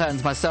hour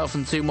returns, myself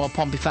and 2 more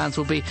Pompey fans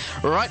will be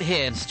right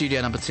here in studio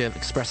number 2 of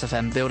Express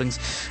FM buildings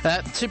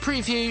to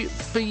preview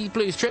the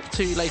Blues trip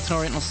to Leyton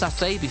Orient on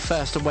Saturday, the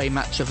first away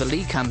match of the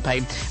league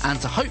campaign, and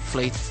to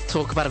hopefully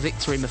talk about a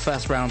victory in the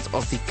first round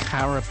of the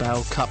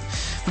Carabao Cup.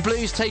 The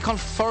Blues take on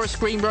Forest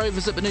Green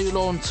Rovers at the New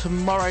Lawn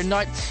tomorrow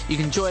night. You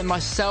can join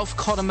myself,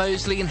 Connor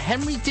Mosley and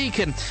Henry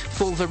Deacon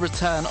for the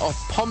return of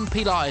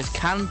Pompey Live.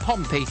 Can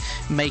Pompey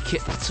make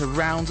it to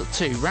round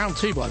 2? Round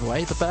 2, by the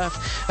way,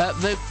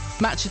 the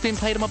match has been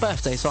played on my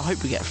birthday, so I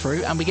hope we get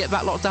through and we get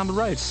that lot down the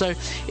road. So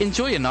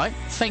enjoy your night.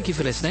 Thank you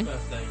for listening.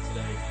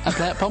 And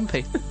play at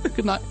Pompey.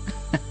 Good night.